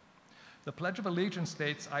 The Pledge of Allegiance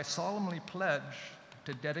states, I solemnly pledge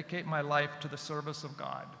to dedicate my life to the service of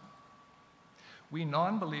God. We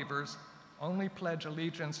non-believers only pledge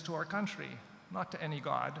allegiance to our country, not to any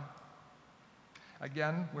God.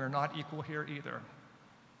 Again, we're not equal here either.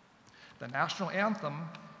 The national anthem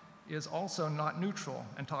is also not neutral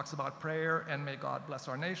and talks about prayer and may God bless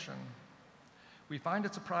our nation. We find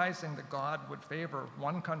it surprising that God would favor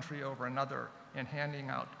one country over another in handing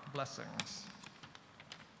out blessings.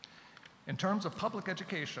 In terms of public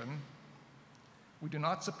education, we do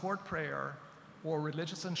not support prayer or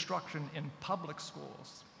religious instruction in public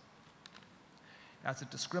schools, as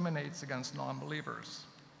it discriminates against non-believers.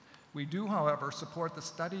 We do, however, support the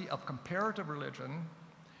study of comparative religion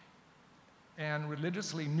and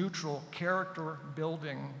religiously neutral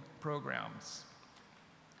character-building programs.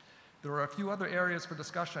 There are a few other areas for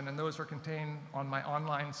discussion, and those are contained on my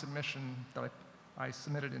online submission that I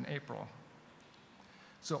submitted in April.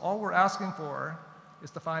 So all we're asking for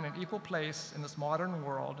is to find an equal place in this modern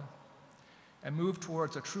world and move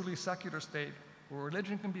towards a truly secular state where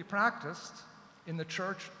religion can be practiced in the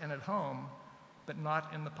church and at home, but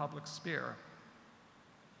not in the public sphere.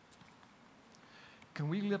 Can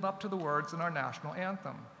we live up to the words in our national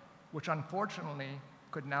anthem, which unfortunately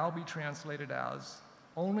could now be translated as,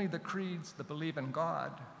 only the creeds that believe in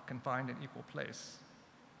God can find an equal place?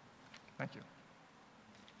 Thank you.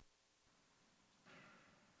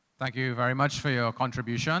 Thank you very much for your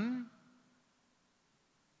contribution.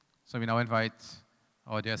 So we now invite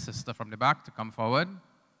our dear sister from the back to come forward.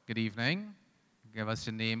 Good evening. Give us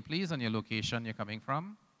your name, please, and your location you're coming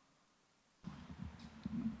from.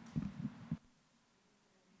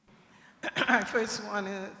 I first want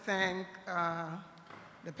to thank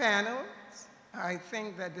the panel. I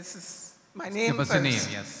think that this is my name. Give us your name,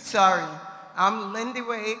 yes. Sorry. I'm Lindy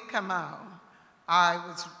Way Kamau. I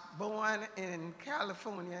was born in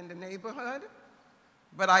California in the neighborhood,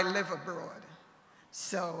 but I live abroad.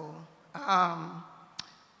 So I'm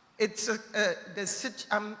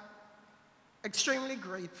extremely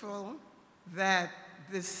grateful that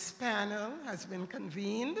this panel has been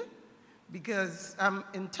convened because I'm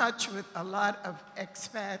in touch with a lot of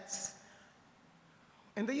expats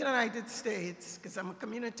in the United States, because I'm a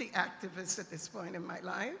community activist at this point in my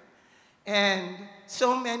life. And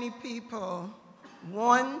so many people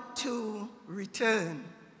want to return,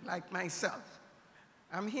 like myself.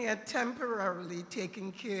 I'm here temporarily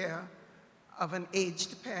taking care of an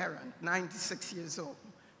aged parent, 96 years old.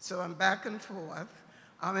 So I'm back and forth.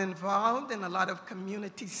 I'm involved in a lot of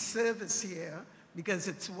community service here because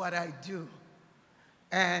it's what I do.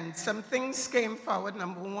 And some things came forward.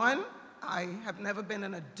 Number one, I have never been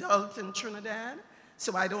an adult in Trinidad,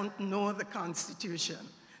 so I don't know the Constitution.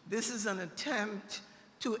 This is an attempt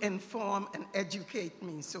to inform and educate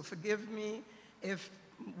me. So forgive me if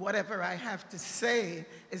whatever I have to say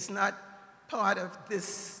is not part of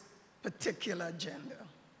this particular agenda.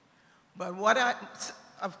 But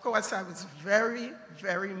of course, I was very,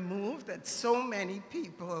 very moved that so many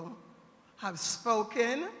people have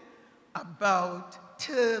spoken about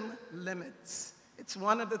term limits. It's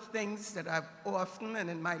one of the things that I've often, and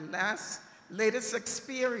in my latest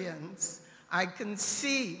experience, I can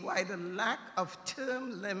see why the lack of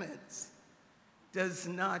term limits does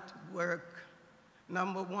not work.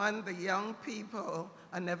 Number one, the young people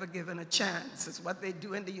are never given a chance. It's what they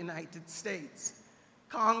do in the United States.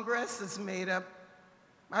 Congress is made up,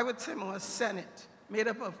 I would say more Senate, made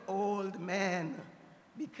up of old men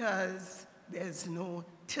because there's no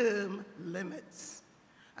term limits.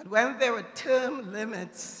 And when there are term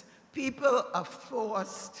limits, people are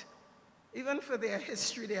forced, even for their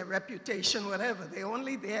history, their reputation, whatever, they're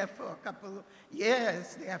only there for a couple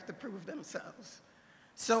years, they have to prove themselves.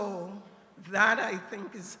 So that, I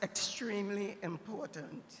think, is extremely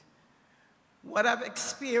important. What I've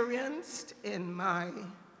experienced in my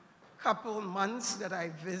couple months that I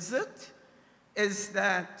visit is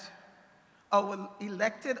that our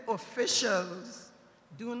elected officials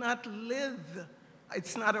do not live,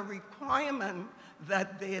 it's not a requirement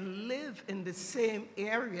that they live in the same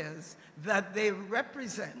areas that they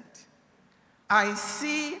represent. I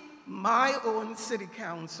see my own city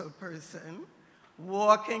council person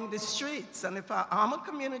walking the streets, and if I'm a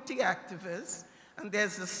community activist and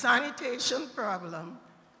there's a sanitation problem,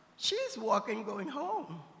 she's walking going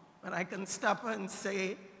home. And I can stop her and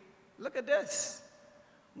say, look at this.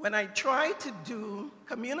 When I try to do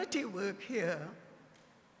community work here,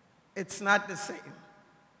 it's not the same.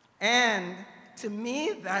 And to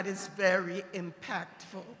me, that is very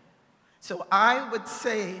impactful. So I would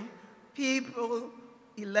say people,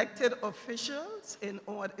 elected officials,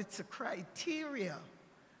 it's a criteria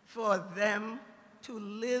for them to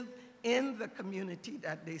live in the community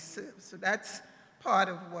that they serve. So that's part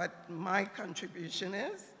of what my contribution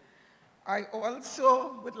is. I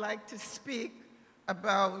also would like to speak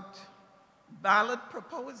about ballot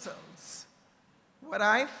proposals. What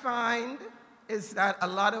I find is that a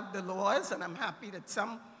lot of the laws, and I'm happy that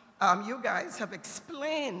some you guys have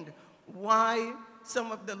explained why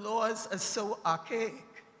some of the laws are so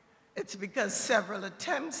archaic. It's because several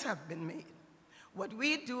attempts have been made. What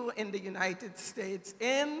we do in the United States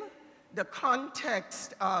in the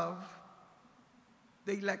context of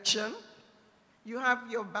the election, you have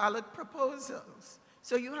your ballot proposals.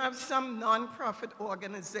 So you have some nonprofit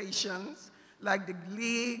organizations like the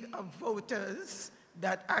League of Voters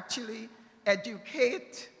that actually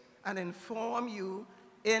educate and inform you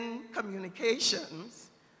in communications,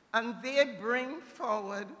 and they bring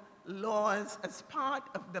forward laws as part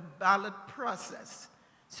of the ballot process.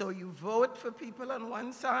 So you vote for people on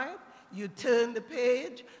one side, you turn the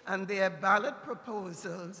page, and there are ballot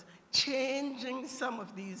proposals changing some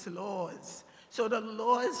of these laws. So the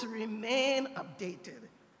laws remain updated.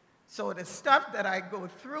 So the stuff that I go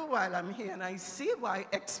through while I'm here, and I see why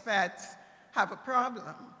expats have a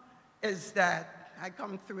problem, is that I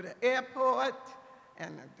come through the airport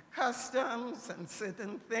and the customs and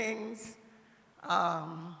certain things.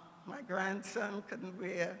 My grandson couldn't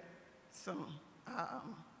wear some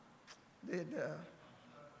the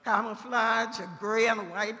camouflage, a gray and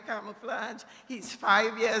white camouflage. He's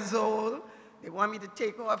 5 years old. They want me to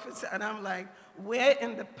take off his, and I'm like, where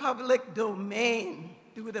in the public domain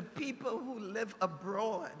do the people who live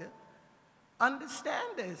abroad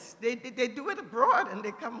understand this? They do it abroad and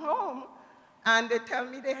they come home and they tell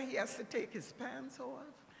me that he has to take his pants off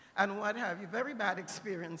and what have you. Very bad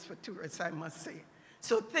experience for tourists, I must say.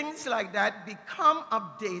 So things like that become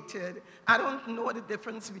updated. I don't know the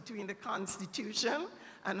difference between the Constitution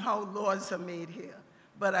and how laws are made here.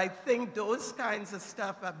 But I think those kinds of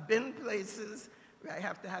stuff, I've been places where I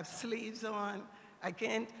have to have sleeves on. I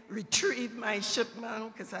can't retrieve my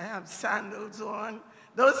shipment because I have sandals on.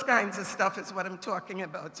 Those kinds of stuff is what I'm talking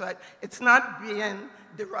about. So it's not being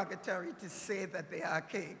derogatory to say that they are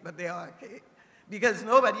archaic, but they are archaic. Because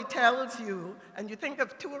nobody tells you, and you think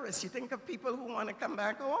of tourists, you think of people who want to come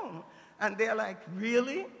back home, and they're like,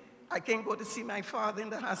 really? I can't go to see my father in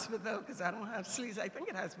the hospital because I don't have sleeves. I think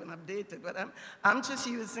it has been updated, but I'm just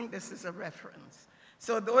using this as a reference.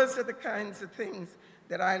 So those are the kinds of things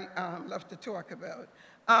that I love to talk about.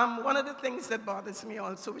 One of the things that bothers me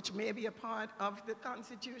also, which may be a part of the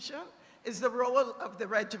Constitution, is the role of the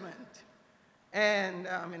regiment. And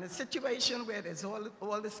in a situation where there's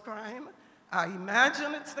all this crime, I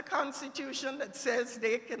imagine it's the Constitution that says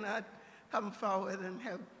they cannot come forward and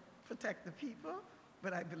help protect the people,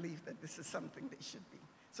 but I believe that this is something they should be.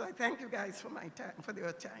 So I thank you guys for my time, for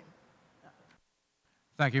your time.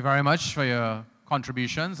 Thank you very much for your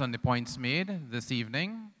contributions and the points made this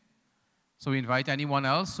evening. So we invite anyone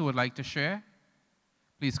else who would like to share.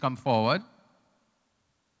 Please come forward.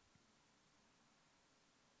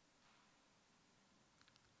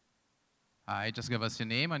 Hi, just give us your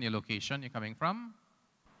name and your location you're coming from.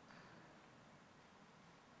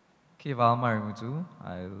 Keval Marimutu,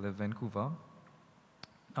 I live in COUVA.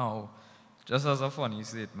 Now, just as a funny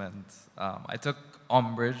statement, I took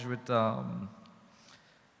umbrage with the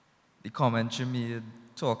comment you made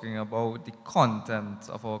talking about the content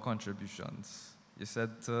of our contributions. You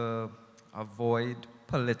said to avoid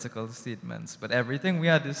political statements, but everything we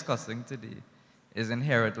are discussing today is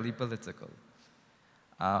inherently political.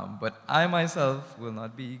 But I myself will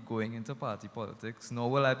not be going into party politics,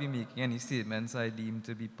 nor will I be making any statements I deem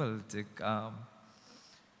to be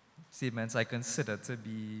statements I consider to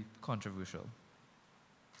be controversial.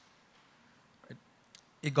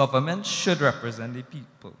 A government should represent the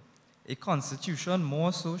people. A constitution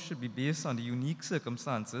more so should be based on the unique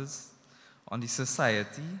circumstances on the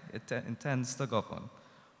society it intends to govern.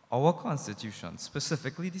 Our constitution,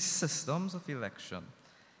 specifically the systems of election,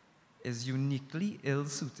 is uniquely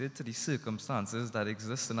ill-suited to the circumstances that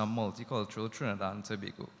exist in a multicultural Trinidad and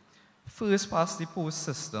Tobago. First-past-the-post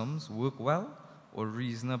systems work well or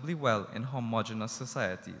reasonably well in homogeneous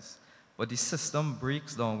societies, but the system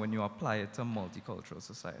breaks down when you apply it to multicultural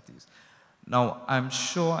societies. Now, I'm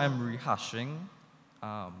sure I'm rehashing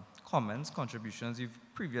comments, contributions you've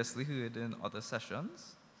previously heard in other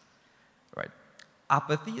sessions. Right.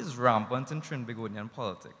 Apathy is rampant in Trinbagonian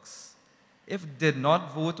politics. If Did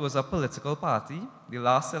Not Vote was a political party, the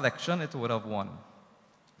last election it would have won.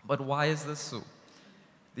 But why is this so?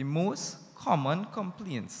 The most common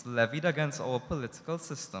complaints levied against our political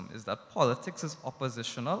system is that politics is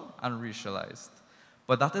oppositional and racialized.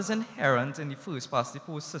 But that is inherent in the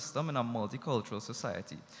first-past-the-post system in a multicultural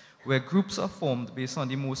society, where groups are formed based on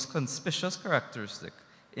the most conspicuous characteristic,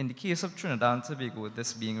 in the case of Trinidad and Tobago,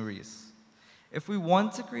 this being race. If we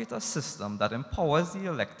want to create a system that empowers the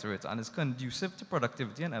electorate and is conducive to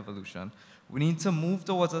productivity and evolution, we need to move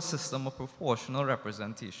towards a system of proportional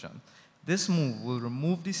representation. This move will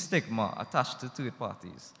remove the stigma attached to third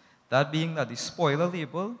parties, that being that the spoiler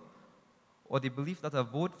label or the belief that a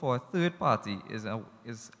vote for a third party is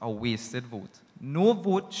a wasted vote. No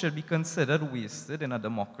vote should be considered wasted in a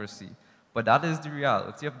democracy, but that is the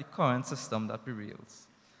reality of the current system that prevails.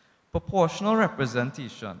 Proportional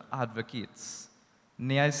representation advocates,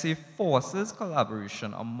 nay I say forces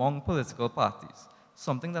collaboration among political parties,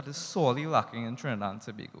 something that is sorely lacking in Trinidad and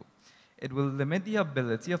Tobago. It will limit the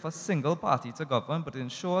ability of a single party to govern, but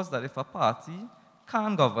ensures that if a party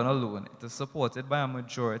can govern alone, it is supported by a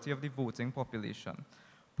majority of the voting population.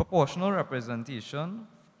 Proportional representation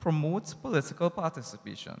promotes political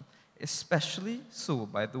participation, especially so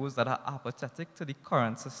by those that are apathetic to the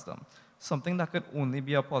current system, something that can only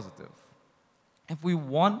be a positive. If we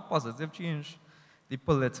want positive change, the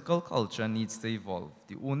political culture needs to evolve.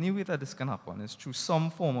 The only way that this can happen is through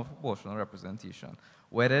some form of proportional representation,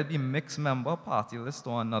 whether it be mixed member, party list,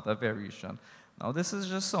 or another variation. Now, this is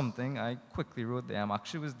just something I quickly wrote there. I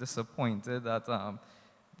actually was disappointed that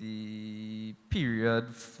the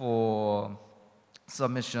period for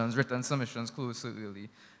submissions, written submissions, closed so early.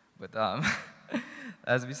 But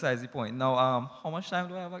that's besides the point. Now, how much time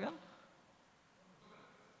do I have again?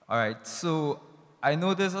 All right, so I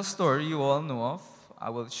know there's a story you all know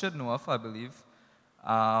of, should know of, I believe,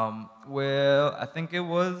 where I think it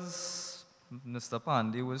was Mr.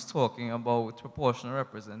 Pandey was talking about proportional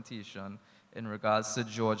representation in regards to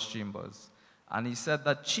George Chambers. And he said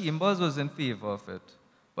that Chambers was in favor of it,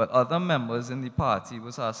 but other members in the party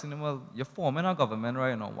was asking him, well, you're forming a government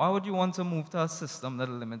right now. Why would you want to move to a system that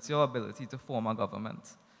limits your ability to form a government?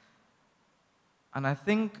 And I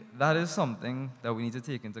think that is something that we need to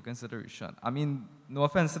take into consideration. I mean, no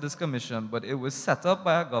offense to this commission, but it was set up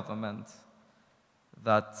by a government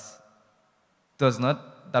that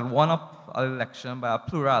won an election by a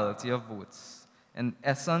plurality of votes. In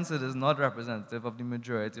essence, it is not representative of the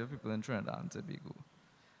majority of people in Trinidad and Tobago.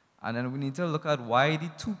 And then we need to look at why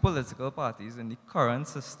the two political parties in the current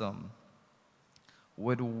system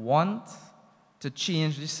would want to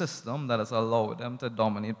change the system that has allowed them to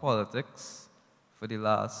dominate politics for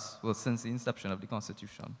the since the inception of the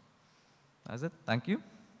Constitution. That's it. Thank you.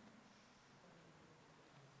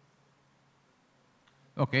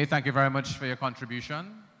 Okay, thank you very much for your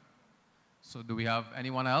contribution. So do we have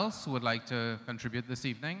anyone else who would like to contribute this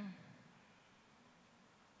evening?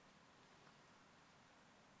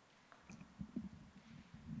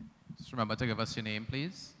 Just remember to give us your name,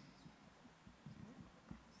 please.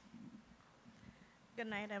 Good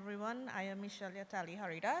night, everyone. I am Michelle Yatali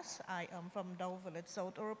Haridas. I am from Dow Village,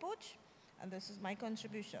 South Oropoch, and this is my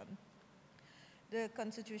contribution. The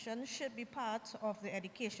Constitution should be part of the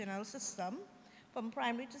educational system from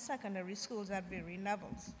primary to secondary schools at varying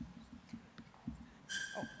levels.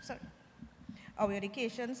 Our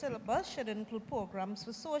education syllabus should include programs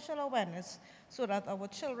for social awareness so that our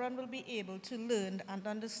children will be able to learn and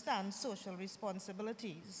understand social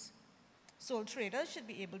responsibilities. Sole traders should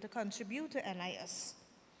be able to contribute to NIS.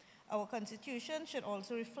 Our Constitution should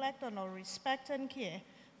also reflect on our respect and care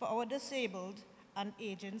for our disabled and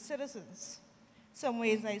aging citizens. Some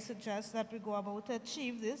ways I suggest that we go about to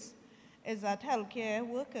achieve this is that healthcare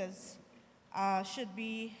workers should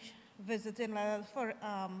be visiting for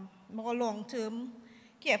more long-term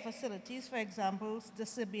care facilities, for example,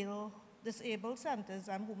 disabled centers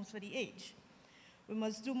and homes for the aged. We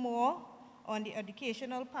must do more on the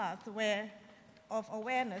educational path of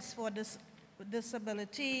awareness for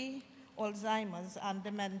disability Alzheimer's, and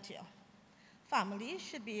dementia. Families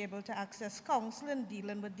should be able to access counseling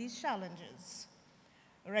dealing with these challenges.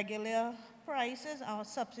 Regular prices or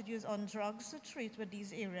subsidies on drugs to treat with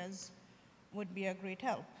these areas would be a great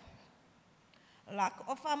help. Lack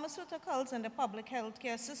of pharmaceuticals in the public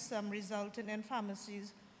healthcare system resulting in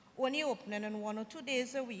pharmacies only opening in 1 or 2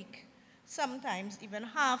 days a week, sometimes even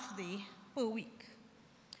half day per week.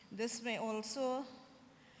 This may also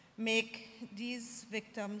make these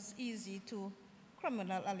victims easy to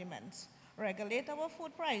criminal elements. Regulate our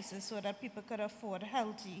food prices so that people could afford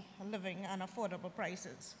healthy living and affordable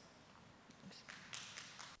prices.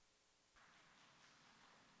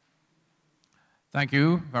 Thank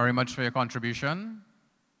you very much for your contribution.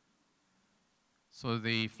 So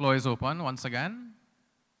the floor is open once again.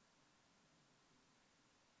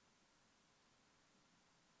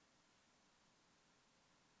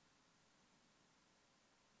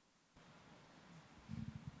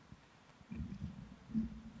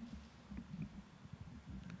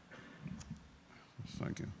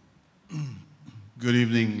 Thank you. Good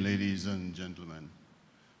evening, ladies and gentlemen.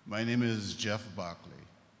 My name is Jeff Barclay.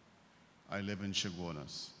 I live in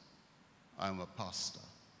Chaguanas. I'm a pastor.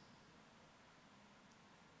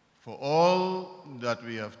 For all that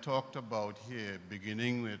we have talked about here,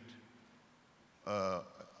 beginning with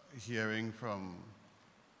hearing from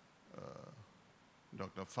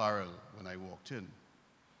Dr. Farrell when I walked in,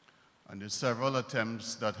 and the several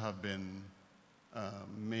attempts that have been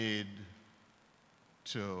made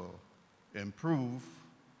to improve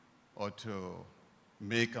or to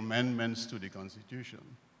make amendments to the Constitution,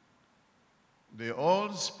 they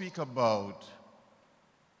all speak about,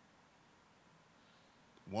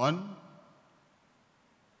 one,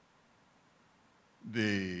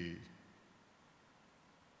 the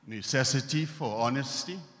necessity for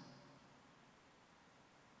honesty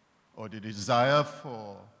or the desire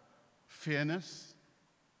for fairness.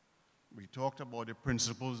 We talked about the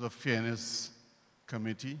principles of fairness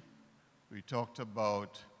committee. We talked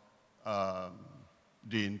about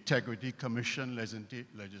the Integrity Commission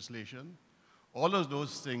legislation. All of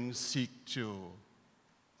those things seek to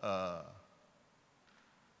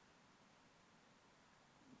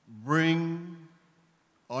bring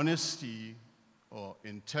honesty or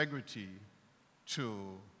integrity to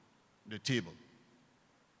the table.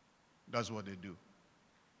 That's what they do.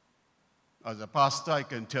 As a pastor, I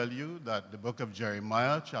can tell you that the book of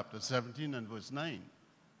Jeremiah, chapter 17 and verse 9,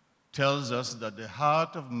 tells us that the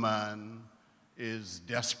heart of man is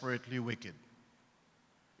desperately wicked.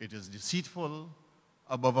 It is deceitful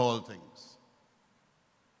above all things.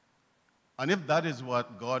 And if that is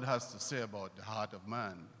what God has to say about the heart of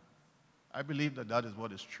man, I believe that that is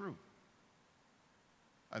what is true.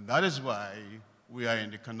 And that is why we are in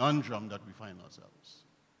the conundrum that we find ourselves.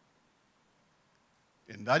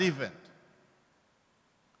 In that event,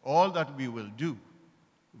 all that we will do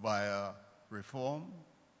via reform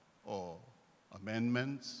or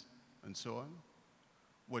amendments and so on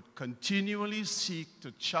would continually seek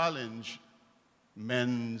to challenge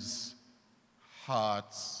men's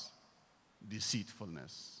hearts'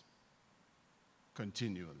 deceitfulness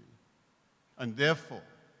continually. And therefore,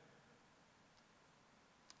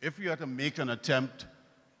 if we are to make an attempt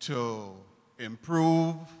to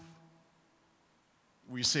improve,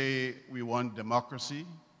 we say we want democracy.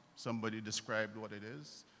 Somebody described what it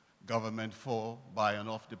is. Government for, by, and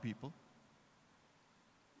of the people.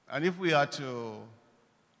 And if we are to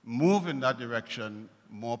move in that direction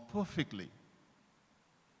more perfectly,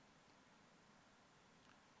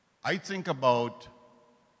 I think about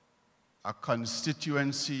a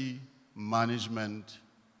constituency management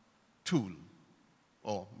tool,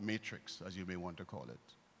 or matrix, as you may want to call it.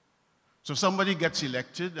 So somebody gets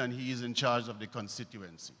elected and he is in charge of the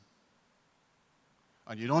constituency.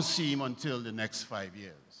 And you don't see him until the next 5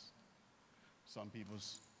 years. Some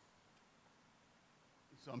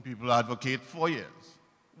people advocate 4 years,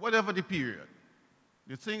 whatever the period.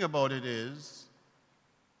 The thing about it is,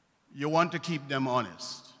 you want to keep them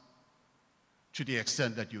honest to the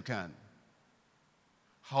extent that you can.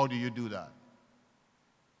 How do you do that?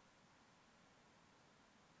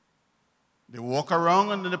 They walk around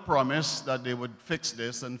under the promise that they would fix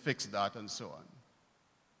this and fix that and so on.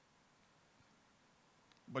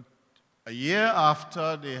 But a year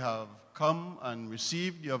after they have come and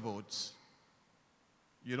received your votes,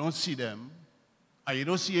 you don't see them, and you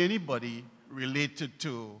don't see anybody related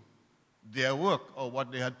to their work or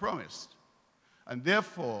what they had promised. And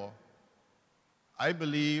therefore, I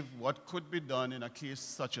believe what could be done in a case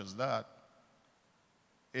such as that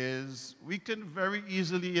is we can very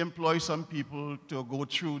easily employ some people to go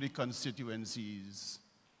through the constituencies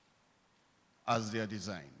as they are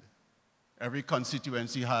designed. Every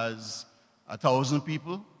constituency has 1,000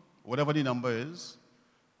 people, whatever the number is,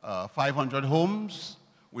 500 homes.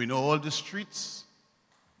 We know all the streets.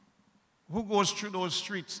 Who goes through those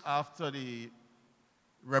streets after the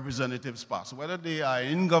representatives pass? Whether they are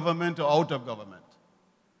in government or out of government,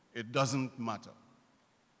 it doesn't matter.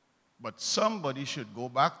 But somebody should go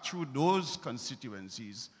back through those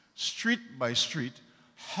constituencies, street by street,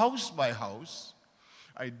 house by house,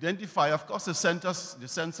 identify. Of course, the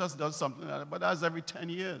census does something like that, but that's every 10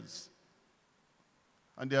 years.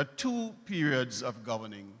 And there are 2 periods of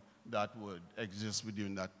governing that would exist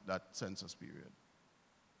within that census period.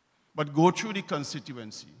 But go through the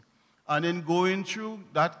constituency. And in going through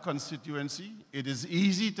that constituency, it is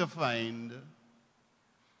easy to find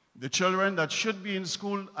the children that should be in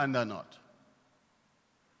school and are not.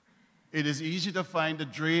 It is easy to find the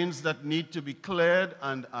drains that need to be cleared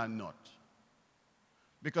and are not.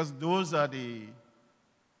 Because those are the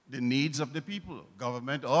needs of the people,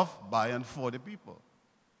 government of, by, and for the people.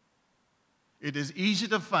 It is easy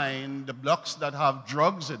to find the blocks that have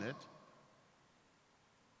drugs in it,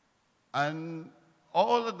 and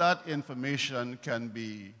all of that information can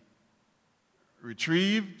be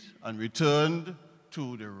retrieved and returned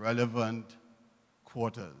to the relevant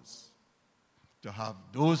quarters to have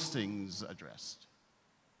those things addressed.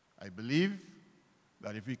 I believe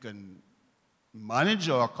that if we can manage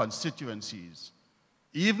our constituencies,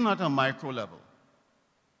 even at a micro level,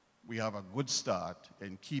 we have a good start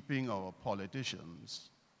in keeping our politicians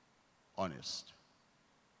honest.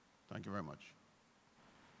 Thank you very much.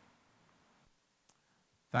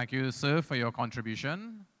 Thank you, sir, for your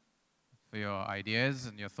contribution, for your ideas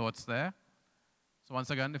and your thoughts there. So once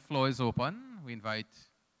again, the floor is open. We invite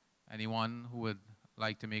anyone who would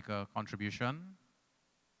like to make a contribution.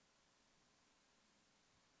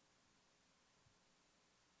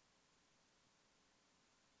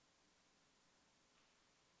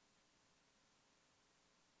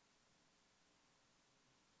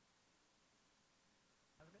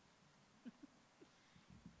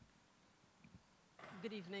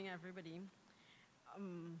 Good evening, everybody.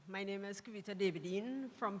 My name is Kavita Davidine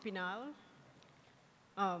from Pinal.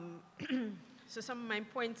 So some of my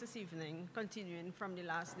points this evening, continuing from the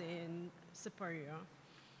last day in Superior.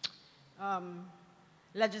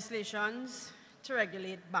 Legislations to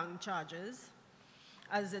regulate bank charges,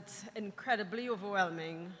 as it's incredibly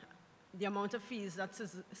overwhelming, the amount of fees that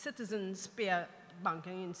citizens pay at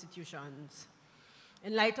banking institutions.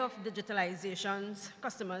 In light of digitalizations,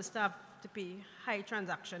 customers have to pay high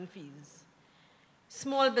transaction fees.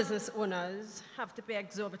 Small business owners have to pay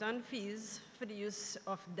exorbitant fees for the use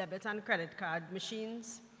of debit and credit card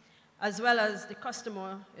machines, as well as the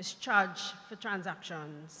customer is charged for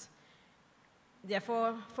transactions.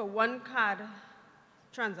 Therefore, for one card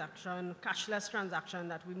transaction, cashless transaction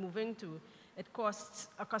that we're moving to, it costs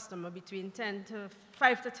a customer between $5 to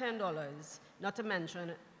 $10, not to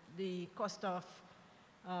mention the cost of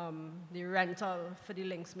the rental for the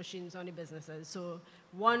links machines on the businesses. So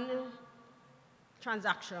one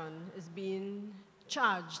transaction is being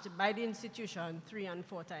charged by the institution 3 and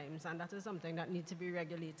 4 times, and that is something that needs to be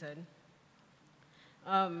regulated.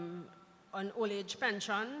 On old age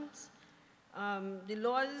pensions, the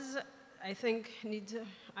laws, I think,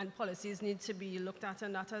 and policies need to be looked at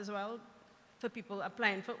in that as well for people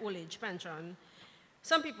applying for old age pension.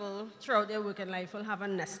 Some people throughout their working life will have a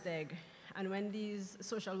nest egg. And when these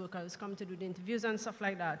social workers come to do the interviews and stuff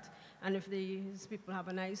like that, and if these people have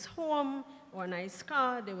a nice home or a nice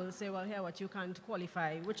car, they will say, well, here, what you can't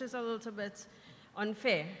qualify, which is a little bit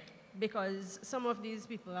unfair, because some of these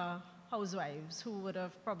people are housewives who would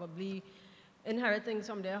have probably inherited things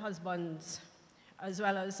from their husbands, as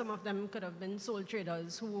well as some of them could have been sole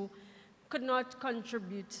traders who could not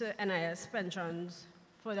contribute to NIS pensions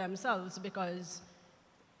for themselves because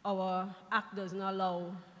our act doesn't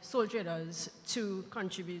allow sole traders to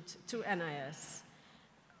contribute to NIS.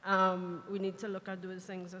 We need to look at those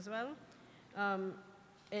things as well.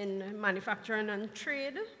 In manufacturing and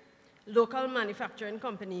trade, local manufacturing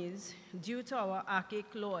companies, due to our archaic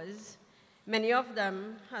laws, many of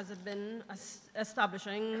them have been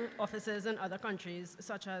establishing offices in other countries,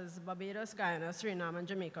 such as Barbados, Guyana, Suriname, and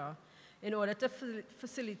Jamaica, in order to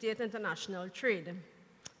facilitate international trade.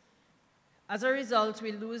 As a result,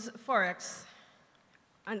 we lose Forex,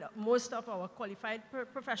 and most of our qualified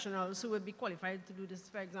professionals who would be qualified to do this,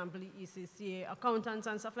 for example, ECCA, accountants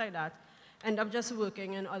and stuff like that, end up just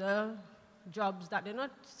working in other jobs that they're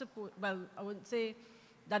not supposed, well, I wouldn't say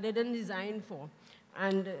that they didn't design for.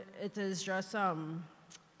 And it is just, so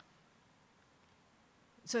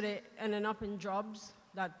they ended up in jobs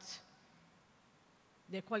that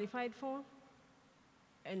they're qualified for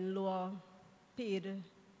in lower paid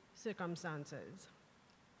circumstances.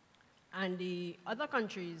 And the other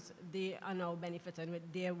countries, they are now benefiting with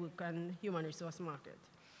their work and human resource market.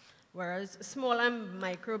 Whereas small and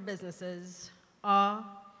micro businesses are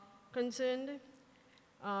concerned,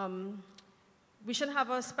 we should have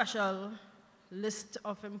a special list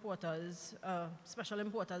of importers, special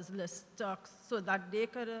importers list so that they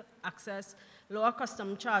could access lower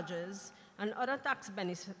custom charges and other tax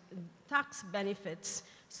benefits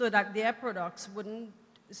so that their products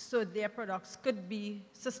could be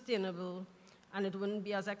sustainable and it wouldn't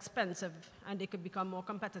be as expensive and they could become more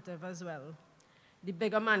competitive as well. The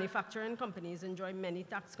bigger manufacturing companies enjoy many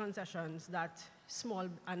tax concessions that small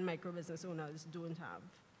and micro business owners don't have.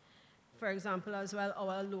 For example, as well,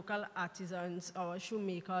 our local artisans, our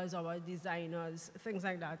shoemakers, our designers, things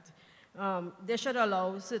like that, they should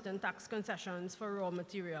allow certain tax concessions for raw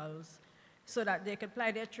materials so that they could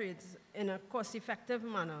ply their trades in a cost-effective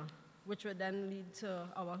manner, which would then lead to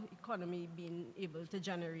our economy being able to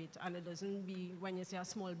generate. And it doesn't be, when you say a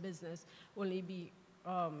small business, only be,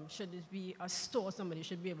 should it be a store somebody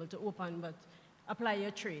should be able to open, but apply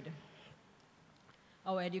your trade.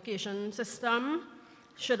 Our education system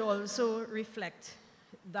should also reflect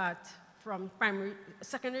that from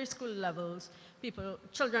secondary school levels,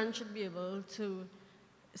 children should be able to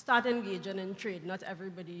start engaging in trade. Not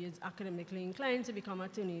everybody is academically inclined to become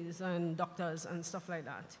attorneys and doctors and stuff like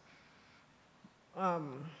that.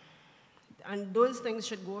 And those things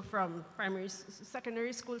should go from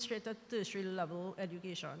secondary school straight to tertiary level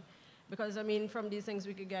education. Because, I mean, from these things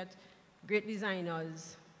we could get great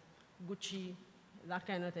designers, Gucci, that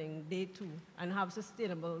kind of thing, they too, and have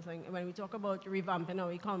sustainable thing. When we talk about revamping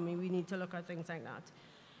our economy, we need to look at things like that.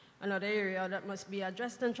 Another area that must be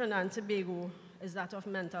addressed in Trinidad and Tobago is that of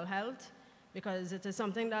mental health, because it is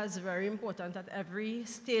something that is very important at every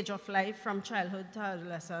stage of life, from childhood to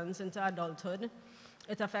adolescence into adulthood.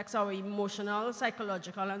 It affects our emotional,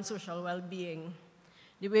 psychological, and social well-being.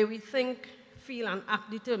 The way we think, feel, and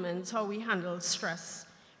act determines how we handle stress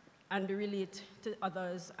and relate to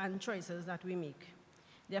others and choices that we make.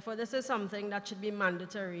 Therefore, this is something that should be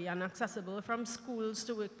mandatory and accessible from schools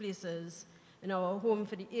to workplaces, in our home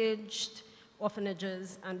for the aged,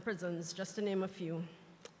 orphanages, and prisons, just to name a few.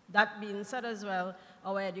 That being said as well,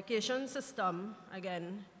 our education system,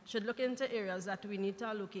 again, should look into areas that we need to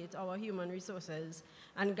allocate our human resources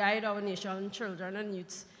and guide our nation's children and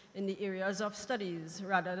youths in the areas of studies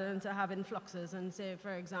rather than to have influxes and say,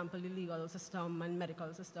 for example, the legal system and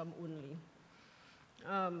medical system only.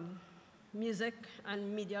 Music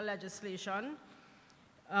and media legislation.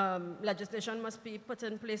 Legislation must be put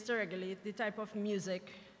in place to regulate the type of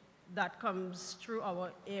music that comes through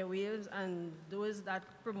our airwaves, and those that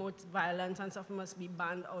promote violence and stuff must be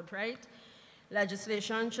banned outright.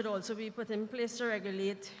 Legislation should also be put in place to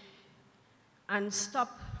regulate and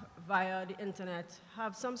stop via the internet,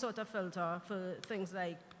 have some sort of filter for things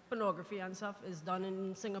like pornography and stuff is done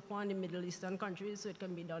in Singapore and the Middle Eastern countries, so it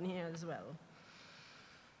can be done here as well.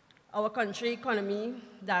 Our country economy,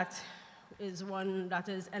 that is one that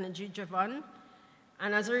is energy driven,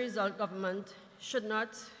 and as a result, government should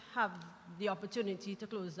not have the opportunity to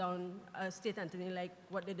close down a state entity like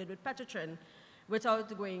what they did with Petrotrin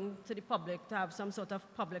without going to the public to have some sort of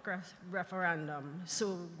public referendum.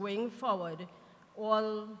 So going forward,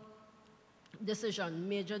 all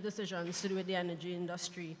major decisions to do with the energy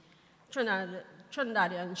industry,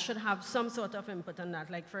 Trinidadians should have some sort of input on that.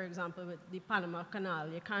 Like, for example, with the Panama Canal,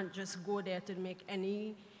 you can't just go there to make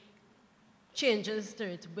any changes to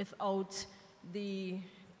it without the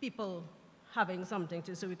people having something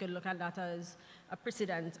to, so we could look at that as a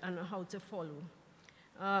precedent and how to follow.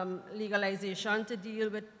 Legalization to deal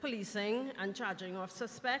with policing and charging of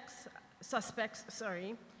suspects,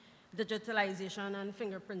 digitalization and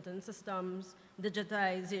fingerprinting systems,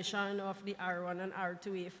 digitalization of the R1 and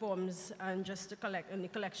R2A forms, and just to collect, and the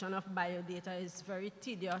collection of biodata is very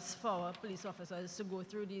tedious for our police officers to go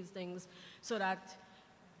through these things, so that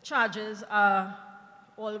charges are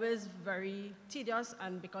always very tedious,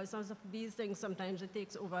 and because of these things, sometimes it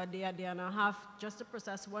takes over a day and a half just to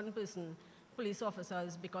process one person, police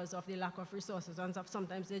officers, because of the lack of resources and stuff.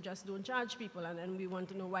 Sometimes they just don't charge people, and then we want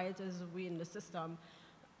to know why it is we in the system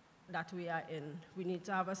that we are in. We need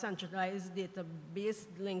to have a centralized database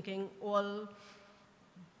linking all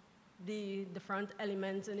the different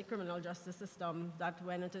elements in the criminal justice system, that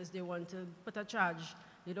when it is they want to put a charge,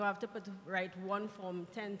 you don't have to write one form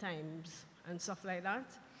 10 times and stuff like that.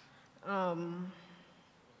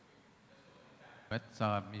 But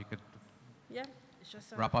you could it's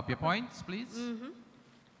just wrap up your points, please.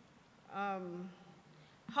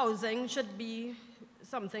 Housing should be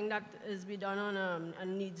something that is be done on a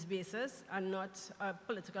needs basis and not a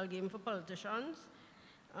political game for politicians.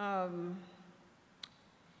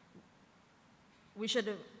 We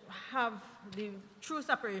should have the true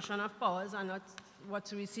separation of powers and not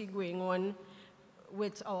what we see going on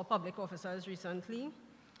with our public officers recently.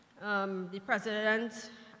 The president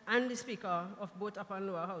and the speaker of both upper and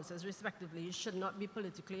lower houses, respectively, should not be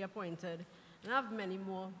politically appointed. And I have many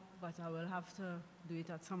more, but I will have to do it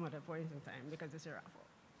at some other point in time because it's a raffle.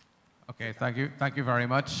 Okay, thank you. Thank you very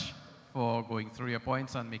much for going through your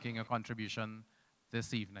points and making a contribution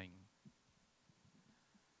this evening.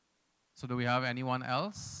 So do we have anyone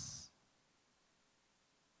else?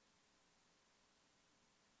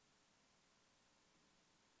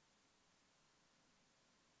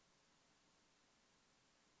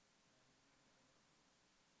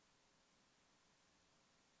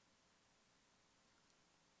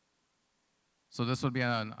 So this will be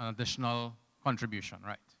an additional contribution,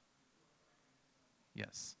 right?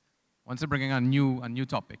 Yes. Once you're bringing a new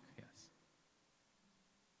topic, yes.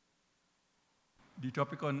 The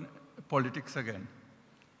topic on politics again.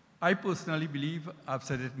 I personally believe, I've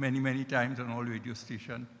said it many, many times on all radio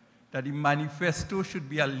stations, that the manifesto should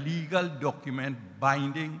be a legal document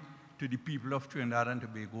binding to the people of Trinidad and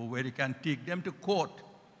Tobago, where they can take them to court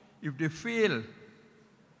if they fail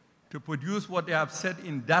to produce what they have said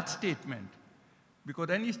in that statement.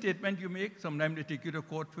 Because any statement you make, sometimes they take you to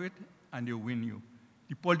court for it and they win you.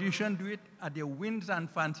 The politicians do it at their whims and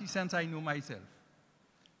fancy sense, I know myself.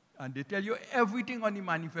 And they tell you everything on the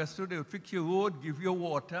manifesto. They'll fix your road, give you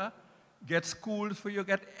water, get schools for you,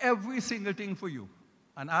 get every single thing for you.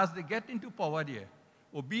 And as they get into power there,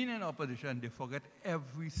 or being in opposition, they forget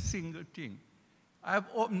every single thing. I have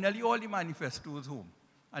nearly all the manifestos home.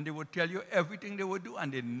 And they would tell you everything they would do,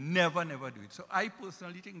 and they never, never do it. So I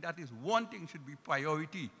personally think that is one thing should be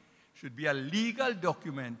priority, should be a legal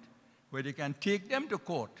document where they can take them to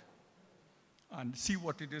court and see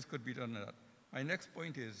what it is could be done. My next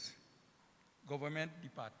point is government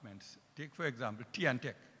departments. Take, for example,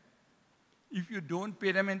 T&Tech. If you don't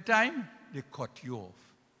pay them in time, they cut you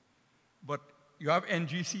off. But you have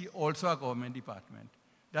NGC, also a government department.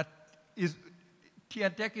 That is,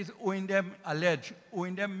 T&Tech is owing them, alleged,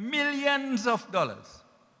 owing them millions of dollars.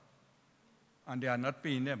 And they are not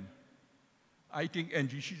paying them. I think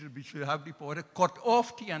NGC should have the power to cut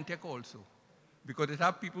off T&Tech also. Because they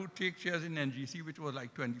have people who take shares in NGC, which was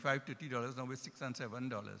like $25, $30, now it's $6 and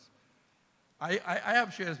 $7. I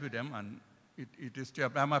have shares with them, and it is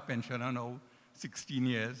terrible. I'm a pensioner now, 16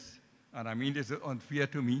 years, and I mean, it's unfair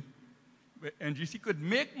to me. But NGC could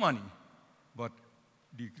make money, but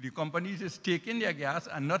the companies is taking their gas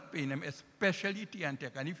and not paying them, especially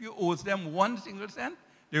T&Tech. And if you owe them 1 single cent,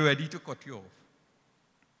 they're ready to cut you off.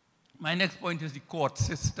 My next point is the court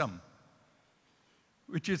system,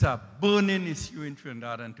 which is a burning issue in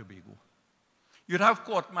Trinidad and Tobago. You'd have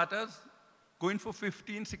court matters going for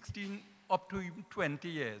 15, 16, up to even 20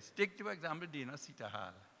 years. Take, for example, Dana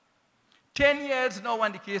Sitahal. 10 years now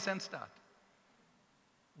when the case can start.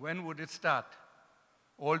 When would it start?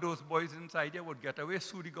 All those boys inside there would get away,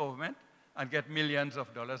 sue the government, and get millions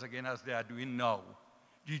of dollars again, as they are doing now.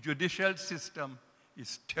 The judicial system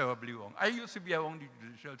is terribly wrong. I used to be around the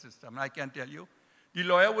judicial system, and I can tell you, the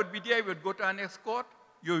lawyer would be there, he would go to our next court,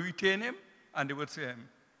 you retain him, and they would say,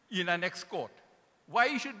 in our next court. Why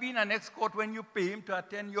he should be in our next court when you pay him to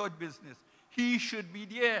attend your business? He should be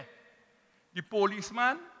there. The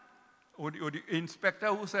policeman or the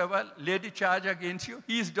inspector, whosoever, laid the charge against you,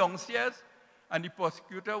 he's downstairs, and the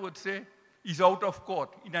prosecutor would say, he's out of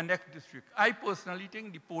court in the next district. I personally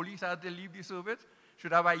think the police, as they leave the service,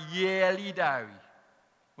 should have a yearly diary.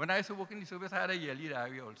 When I used to work in the service, I had a yearly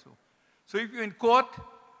diary also. So if you're in court,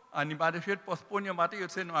 and the magistrate postpone your matter,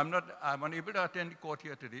 you'd say, no, I'm unable to attend the court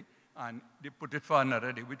here today, and they put it for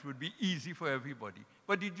another day, which would be easy for everybody.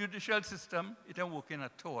 But the judicial system, it ain't working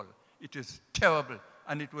at all. It is terrible,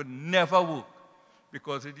 and it would never work,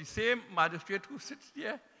 because it's the same magistrate who sits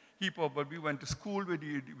there, he probably went to school with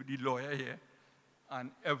the lawyer here,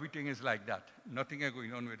 and everything is like that. Nothing is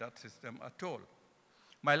going on with that system at all.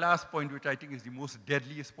 My last point, which I think is the most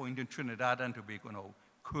deadliest point in Trinidad and Tobago now,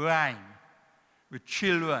 crime with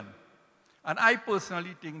children. And I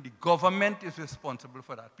personally think the government is responsible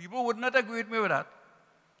for that. People would not agree with me with that.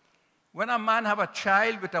 When a man have a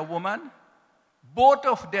child with a woman, both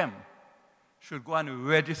of them should go and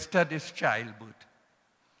register this childbirth.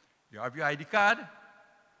 You have your ID card,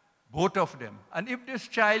 both of them. And if this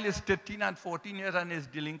child is 13 and 14 years and is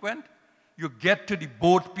delinquent, you get to the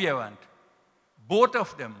both parent. Both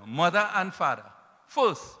of them, mother and father,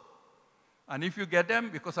 first. And if you get them,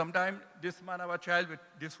 because sometimes this man have a child with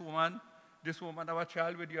this woman, this woman have a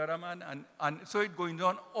child with the other man, and so it going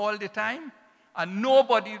on all the time, and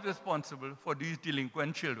nobody is responsible for these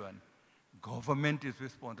delinquent children. Government is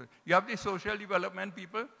responsible. You have the social development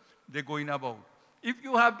people, they're going about. If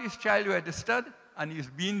you have this child registered, and he's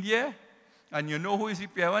been there, and you know who is the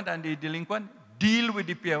parent and the delinquent, deal with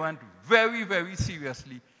the parent very, very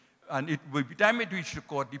seriously. And by the time it reaches the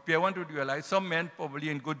court, the parent would realize some men probably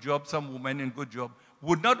in good job, some women in good job,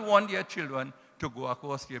 would not want their children to go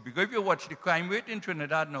across here. Because if you watch the crime rate in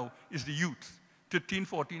Trinidad now is the youth, 13,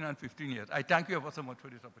 14, and 15 years. I thank you ever so much for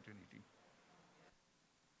this opportunity.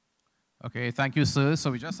 Okay, thank you, sir.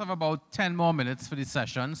 So we just have about 10 more minutes for this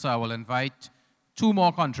session, so I will invite 2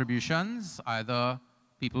 more contributions, either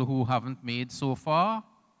people who haven't made so far,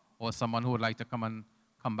 or someone who would like to come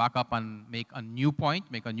back up and make a new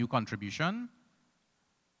point, make a new contribution,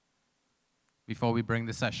 before we bring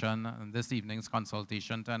the session and this evening's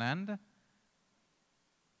consultation to an end.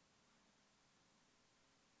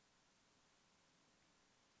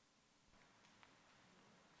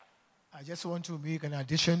 I just want to make an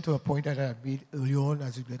addition to a point that I made earlier on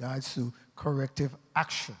as regards to corrective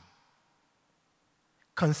action.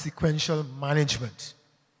 Consequential management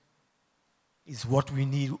is what we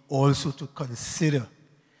need also to consider.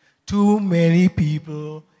 Too many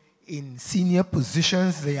people in senior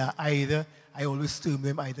positions, they are either, I always term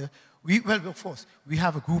them either, well, of course, we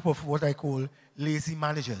have a group of what I call lazy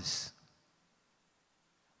managers.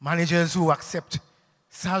 Managers who accept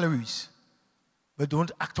salaries, but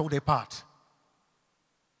don't act out their part.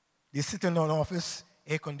 They sit in an office,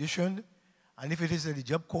 air-conditioned, and if it is that the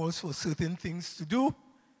job calls for certain things to do,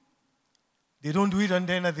 they don't do it, and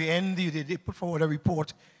then at the end, they put forward a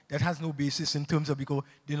report that has no basis in terms of because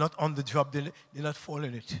they're not on the job, they're not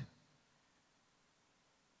following it.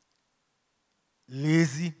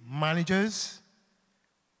 Lazy managers,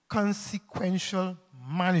 consequential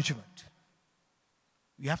management.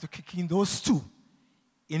 We have to kick in those 2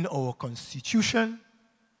 in our constitution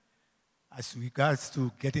as regards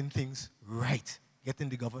to getting things right, getting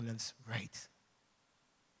the governance right.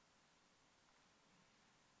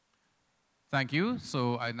 Thank you.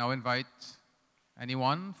 So I now invite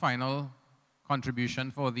anyone, final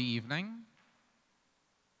contribution for the evening.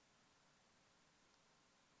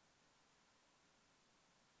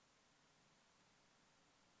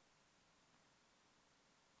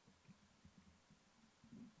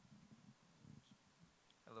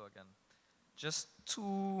 Hello again. Just 2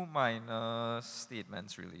 minor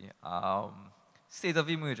statements, really. State of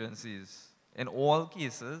emergencies, in all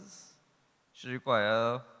cases, should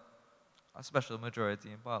require a special majority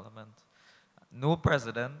in Parliament. No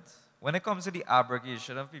president. When it comes to the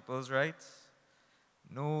abrogation of people's rights,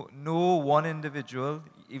 no one individual,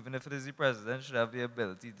 even if it is the president, should have the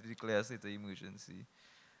ability to declare a state of emergency.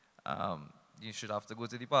 You should have to go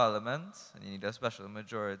to the Parliament, and you need a special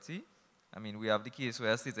majority. I mean, we have the case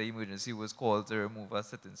where a state of emergency was called to remove a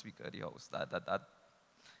sitting Speaker of the House.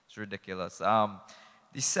 That's ridiculous. The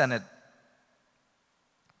Senate.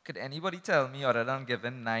 Could anybody tell me, other than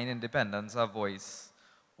giving 9 independents a voice,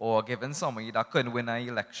 or giving somebody that couldn't win an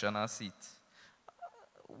election a seat,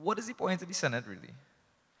 what is the point of the Senate, really?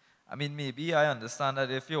 I mean, maybe I understand that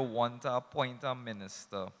if you want to appoint a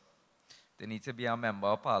minister, they need to be a member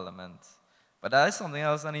of Parliament. But that is something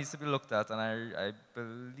else that needs to be looked at, and I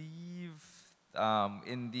believe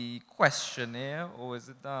in the questionnaire, or is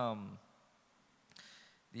it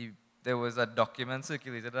there was a document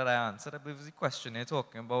circulated that I answered. I believe it was the questionnaire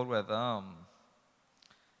talking about whether,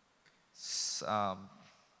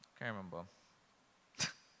 can't remember.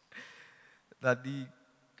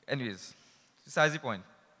 Anyways, besides the point,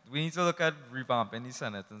 we need to look at revamping the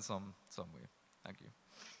Senate in some way. Thank you.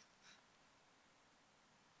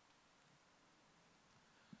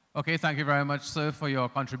 Okay, thank you very much, sir, for your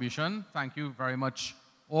contribution. Thank you very much,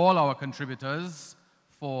 all our contributors,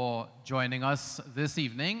 for joining us this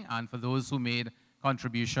evening, and for those who made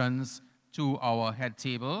contributions to our head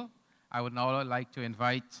table. I would now like to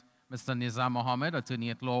invite Mr. Nizam Mohammed,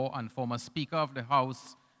 attorney at law and former Speaker of the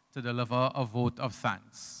House, to deliver a vote of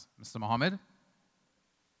thanks. Mr. Mohammed.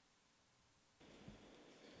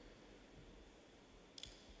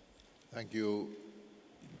 Thank you,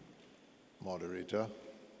 moderator.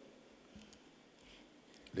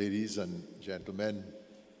 Ladies and gentlemen,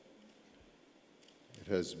 it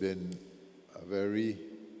has been a very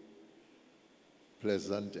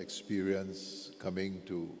pleasant experience coming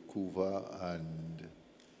to COUVA and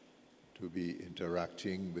to be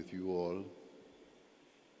interacting with you all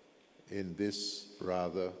in this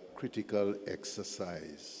rather critical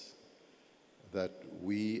exercise that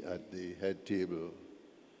we at the head table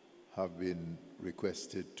have been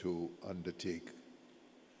requested to undertake.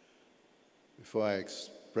 Before I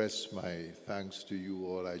express my thanks to you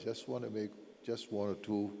all, I just want to make just one or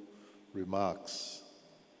two remarks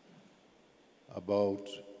about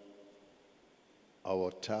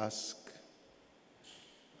our task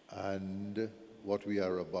and what we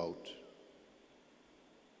are about.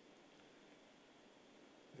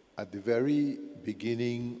 At the very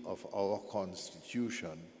beginning of our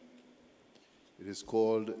Constitution, it is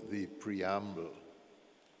called the Preamble,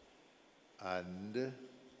 and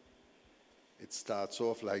it starts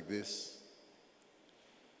off like this: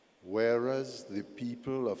 whereas the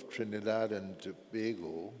people of Trinidad and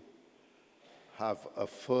Tobago have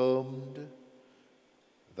affirmed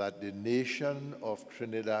that the nation of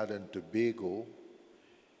Trinidad and Tobago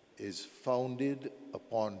is founded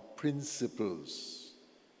upon principles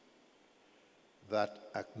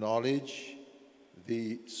that acknowledge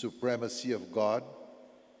the supremacy of God,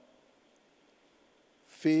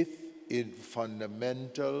 faith in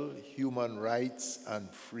fundamental human rights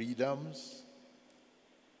and freedoms,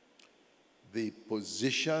 the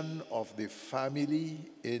position of the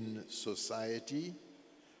family in society,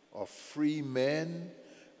 of free men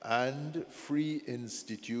and free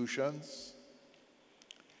institutions,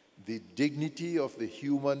 the dignity of the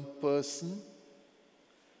human person,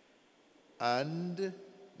 and,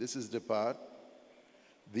 this is the part,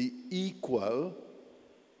 the equal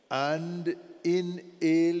and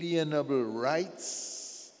inalienable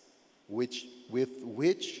rights with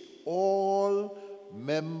which all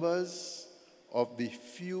members of the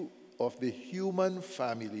human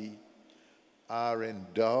family are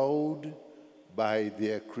endowed by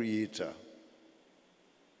their Creator.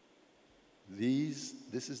 This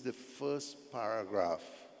is the first paragraph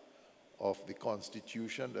of the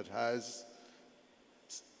Constitution that has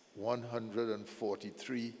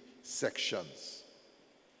 143 sections.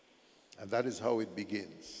 And that is how it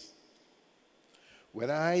begins.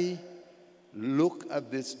 When I look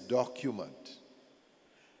at this document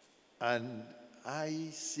and I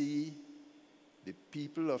see the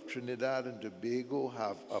people of Trinidad and Tobago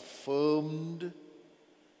have affirmed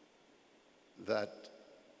that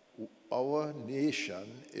our nation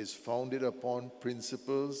is founded upon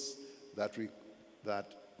principles that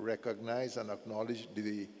recognize and acknowledge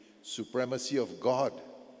the supremacy of God,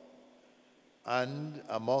 and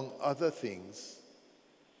among other things,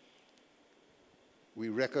 we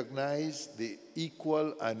recognize the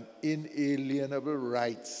equal and inalienable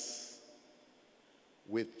rights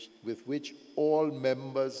with which all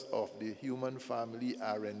members of the human family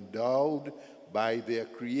are endowed by their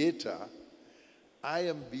Creator. I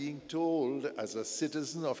am being told as a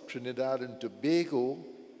citizen of Trinidad and Tobago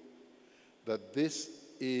that this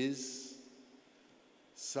is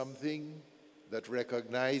something that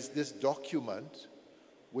recognizes this document,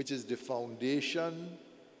 which is the foundation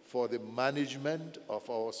for the management of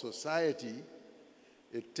our society.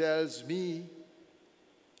 It tells me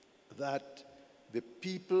that the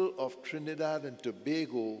people of Trinidad and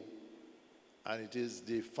Tobago, and it is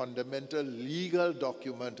the fundamental legal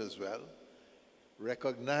document as well,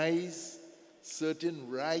 recognize certain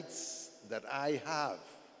rights that I have.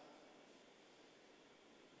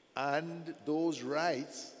 And those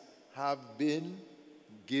rights have been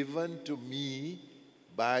given to me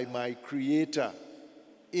by my Creator,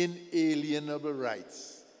 inalienable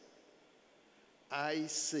rights. I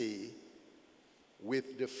say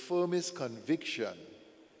with the firmest conviction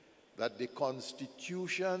that the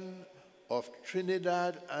Constitution of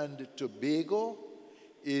Trinidad and Tobago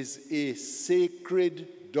is a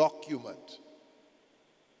sacred document.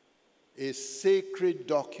 A sacred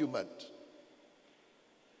document.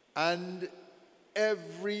 And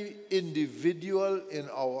every individual in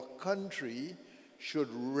our country should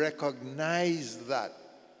recognize that.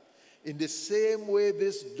 In the same way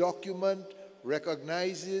this document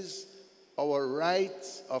recognizes our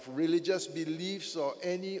rights of religious beliefs or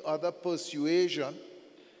any other persuasion,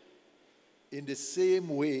 in the same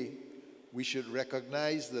way we should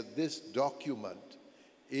recognize that this document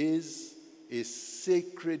is a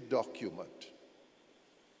sacred document.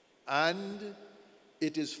 And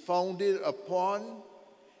it is founded upon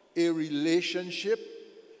a relationship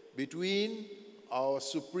between our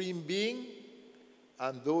Supreme Being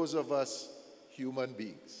and those of us human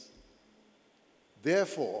beings.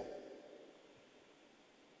 Therefore,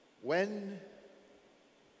 when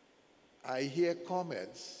I hear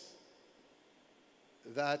comments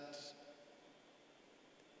that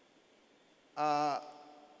are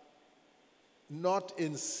not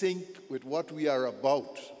in sync with what we are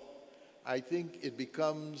about, I think it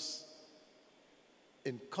becomes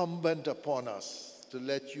incumbent upon us to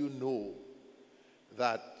let you know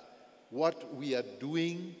that what we are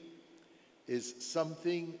doing is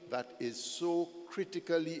something that is so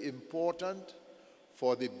critically important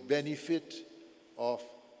for the benefit of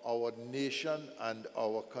our nation and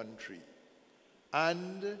our country.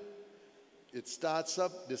 And it starts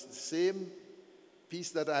up, this same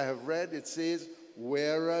piece that I have read, it says,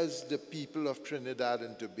 whereas the people of Trinidad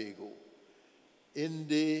and Tobago, in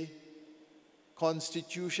the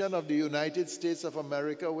Constitution of the United States of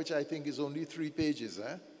America, which I think is only 3 pages,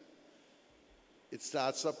 it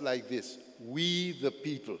starts up like this: we the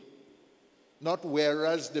people. Not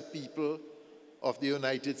whereas the people of the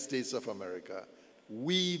United States of America.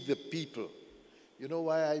 We the people. You know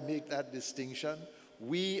why I make that distinction?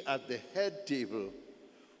 We at the head table,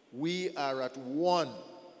 we are at one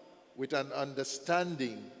with an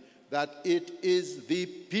understanding that it is the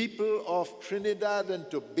people of Trinidad and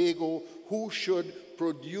Tobago who should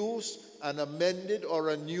produce an amended or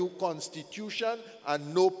a new constitution,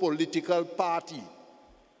 and no political party.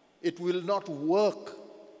 It will not work.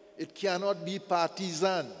 It cannot be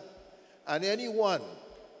partisan. And anyone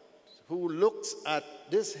who looks at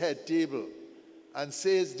this head table and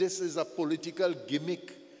says this is a political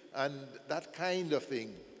gimmick and that kind of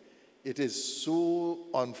thing, it is so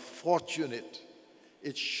unfortunate.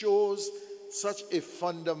 It shows such a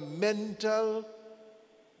fundamental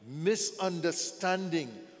misunderstanding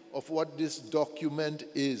of what this document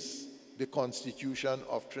is, the Constitution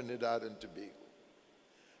of Trinidad and Tobago.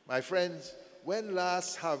 My friends, when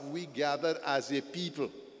last have we gathered as a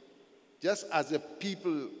people, just as a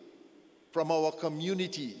people from our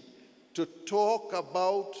community, to talk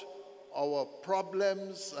about our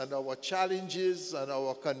problems and our challenges and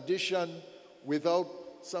our condition without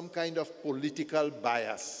some kind of political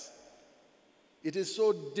bias? It is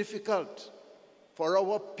so difficult for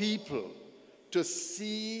our people to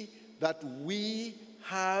see that we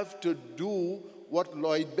have to do what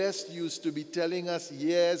Lloyd Best used to be telling us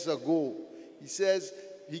years ago. He says,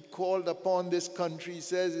 he called upon this country, he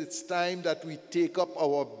says, it's time that we take up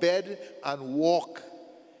our bed and walk.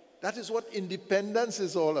 That is what independence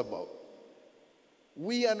is all about.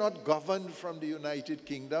 We are not governed from the United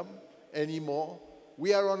Kingdom anymore.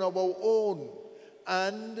 We are on our own.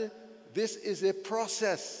 And this is a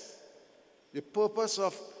process. The purpose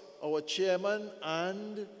of our chairman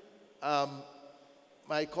and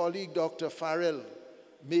my colleague, Dr. Farrell,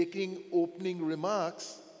 making opening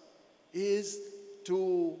remarks is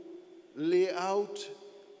to lay out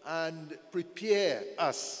and prepare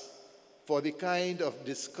us for the kind of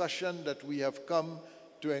discussion that we have come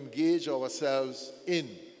to engage ourselves in.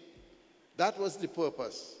 That was the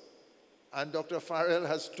purpose. And Dr. Farrell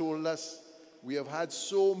has told us we have had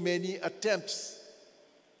so many attempts,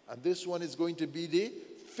 and this one is going to be the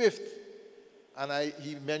 5th. And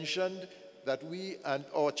he mentioned that we, and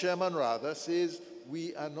our chairman rather, says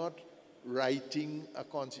we are not writing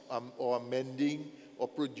or amending or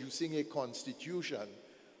producing a constitution.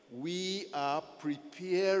 We are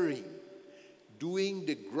preparing, doing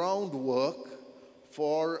the groundwork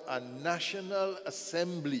for a National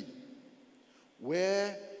Assembly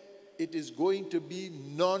where it is going to be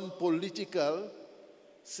non-political,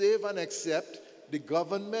 save and except the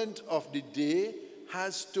government of the day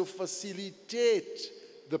has to facilitate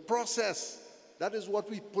the process. That is what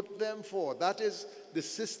we put them for. That is the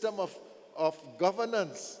system of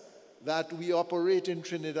governance that we operate in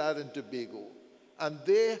Trinidad and Tobago. And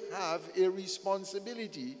they have a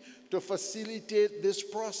responsibility to facilitate this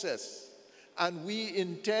process. And we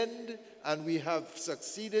intend, and we have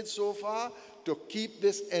succeeded so far, to keep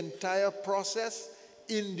this entire process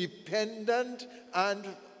independent and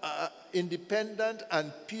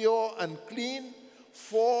pure and clean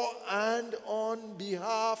for and on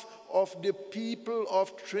behalf of the people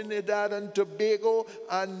of Trinidad and Tobago,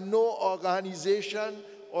 and no organization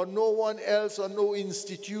or no one else or no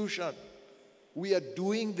institution. We are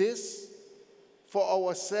doing this for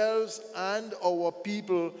ourselves and our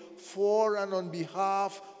people, for and on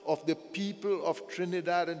behalf of the people of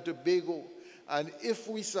Trinidad and Tobago. And if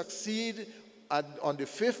we succeed on the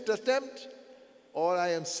 5th attempt, all I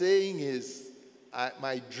am saying is,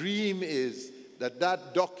 my dream is that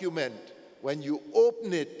that document, when you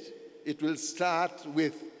open it, it will start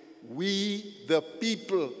with we the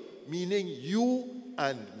people, meaning you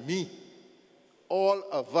and me, all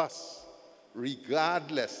of us,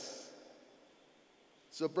 regardless.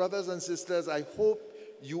 So brothers and sisters, I hope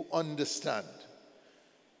you understand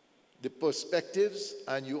the perspectives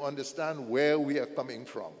and you understand where we are coming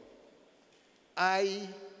from.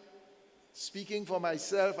 Speaking for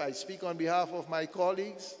myself, I speak on behalf of my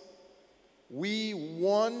colleagues, we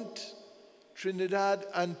want Trinidad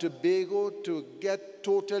and Tobago to get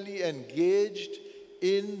totally engaged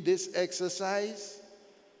in this exercise,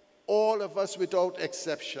 All of us without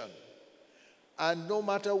exception. And no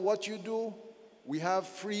matter what you do, we have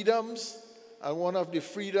freedoms, and one of the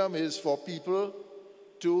freedom is for people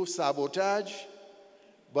to sabotage.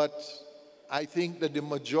 But I think that the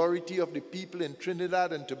majority of the people in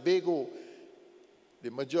Trinidad and Tobago,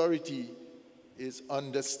 the majority is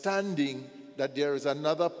understanding that there is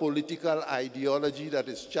another political ideology that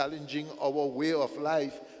is challenging our way of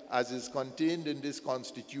life as is contained in this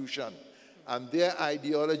Constitution. And their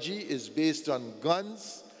ideology is based on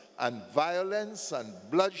guns and violence and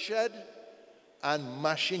bloodshed and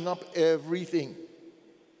mashing up everything.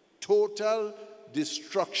 Total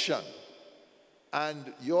destruction.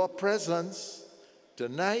 And your presence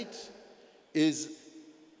tonight is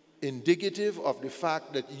indicative of the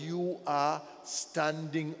fact that you are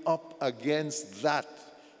standing up against that.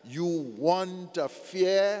 You want a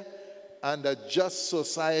fair and a just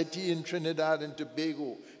society in Trinidad and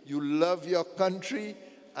Tobago. You love your country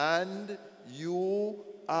and you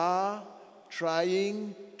are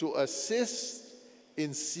trying to assist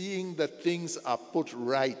in seeing that things are put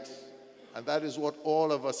right. And that is what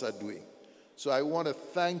all of us are doing. So I want to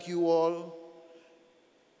thank you all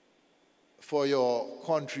for your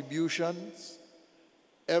contributions.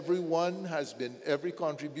 Every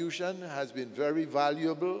contribution has been very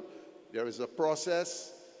valuable. There is a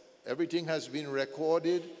process. Everything has been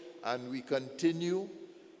recorded, and we continue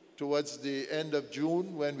towards the end of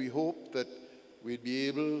June when we hope that we'll be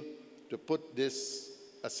able to put this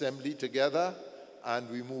assembly together and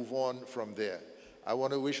we move on from there. I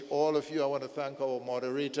want to wish all of you, I want to thank our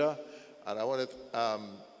moderator, and I want to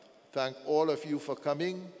thank all of you for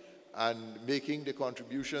coming and making the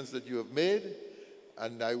contributions that you have made.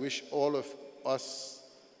 And I wish all of us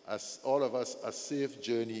a safe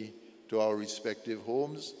journey to our respective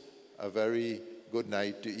homes. A very good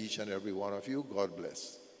night to each and every one of you. God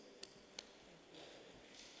bless.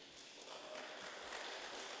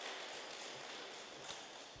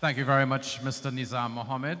 Thank you very much, Mr. Nizam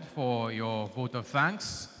Mohammed, for your vote of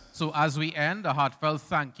thanks. So as we end, a heartfelt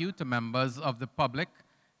thank you to members of the public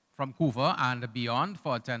from COUVA and beyond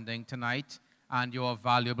for attending tonight and your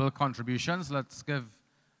valuable contributions. Let's give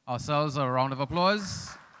ourselves a round of applause.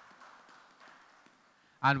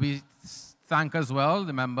 And we thank as well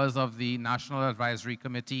the members of the National Advisory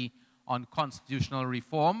Committee on Constitutional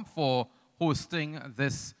Reform for hosting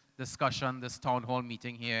this discussion, this town hall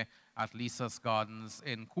meeting here at Lisa's Gardens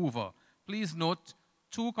in COUVA. Please note,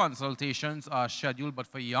 2 consultations are scheduled, but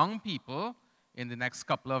for young people in the next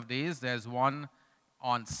couple of days. There's one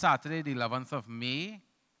on Saturday, the 11th of May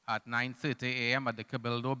at 9:30 a.m. at the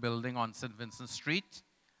Cabildo building on St. Vincent Street.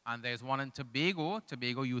 And there's one in Tobago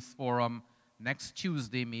Youth Forum, next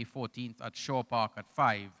Tuesday, May 14th at Shore Park at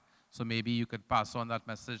 5. So maybe you could pass on that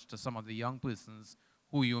message to some of the young persons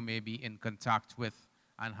who you may be in contact with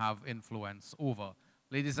and have influence over.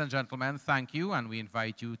 Ladies and gentlemen, thank you, and we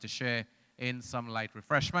invite you to share in some light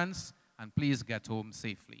refreshments, and please get home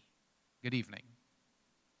safely. Good evening.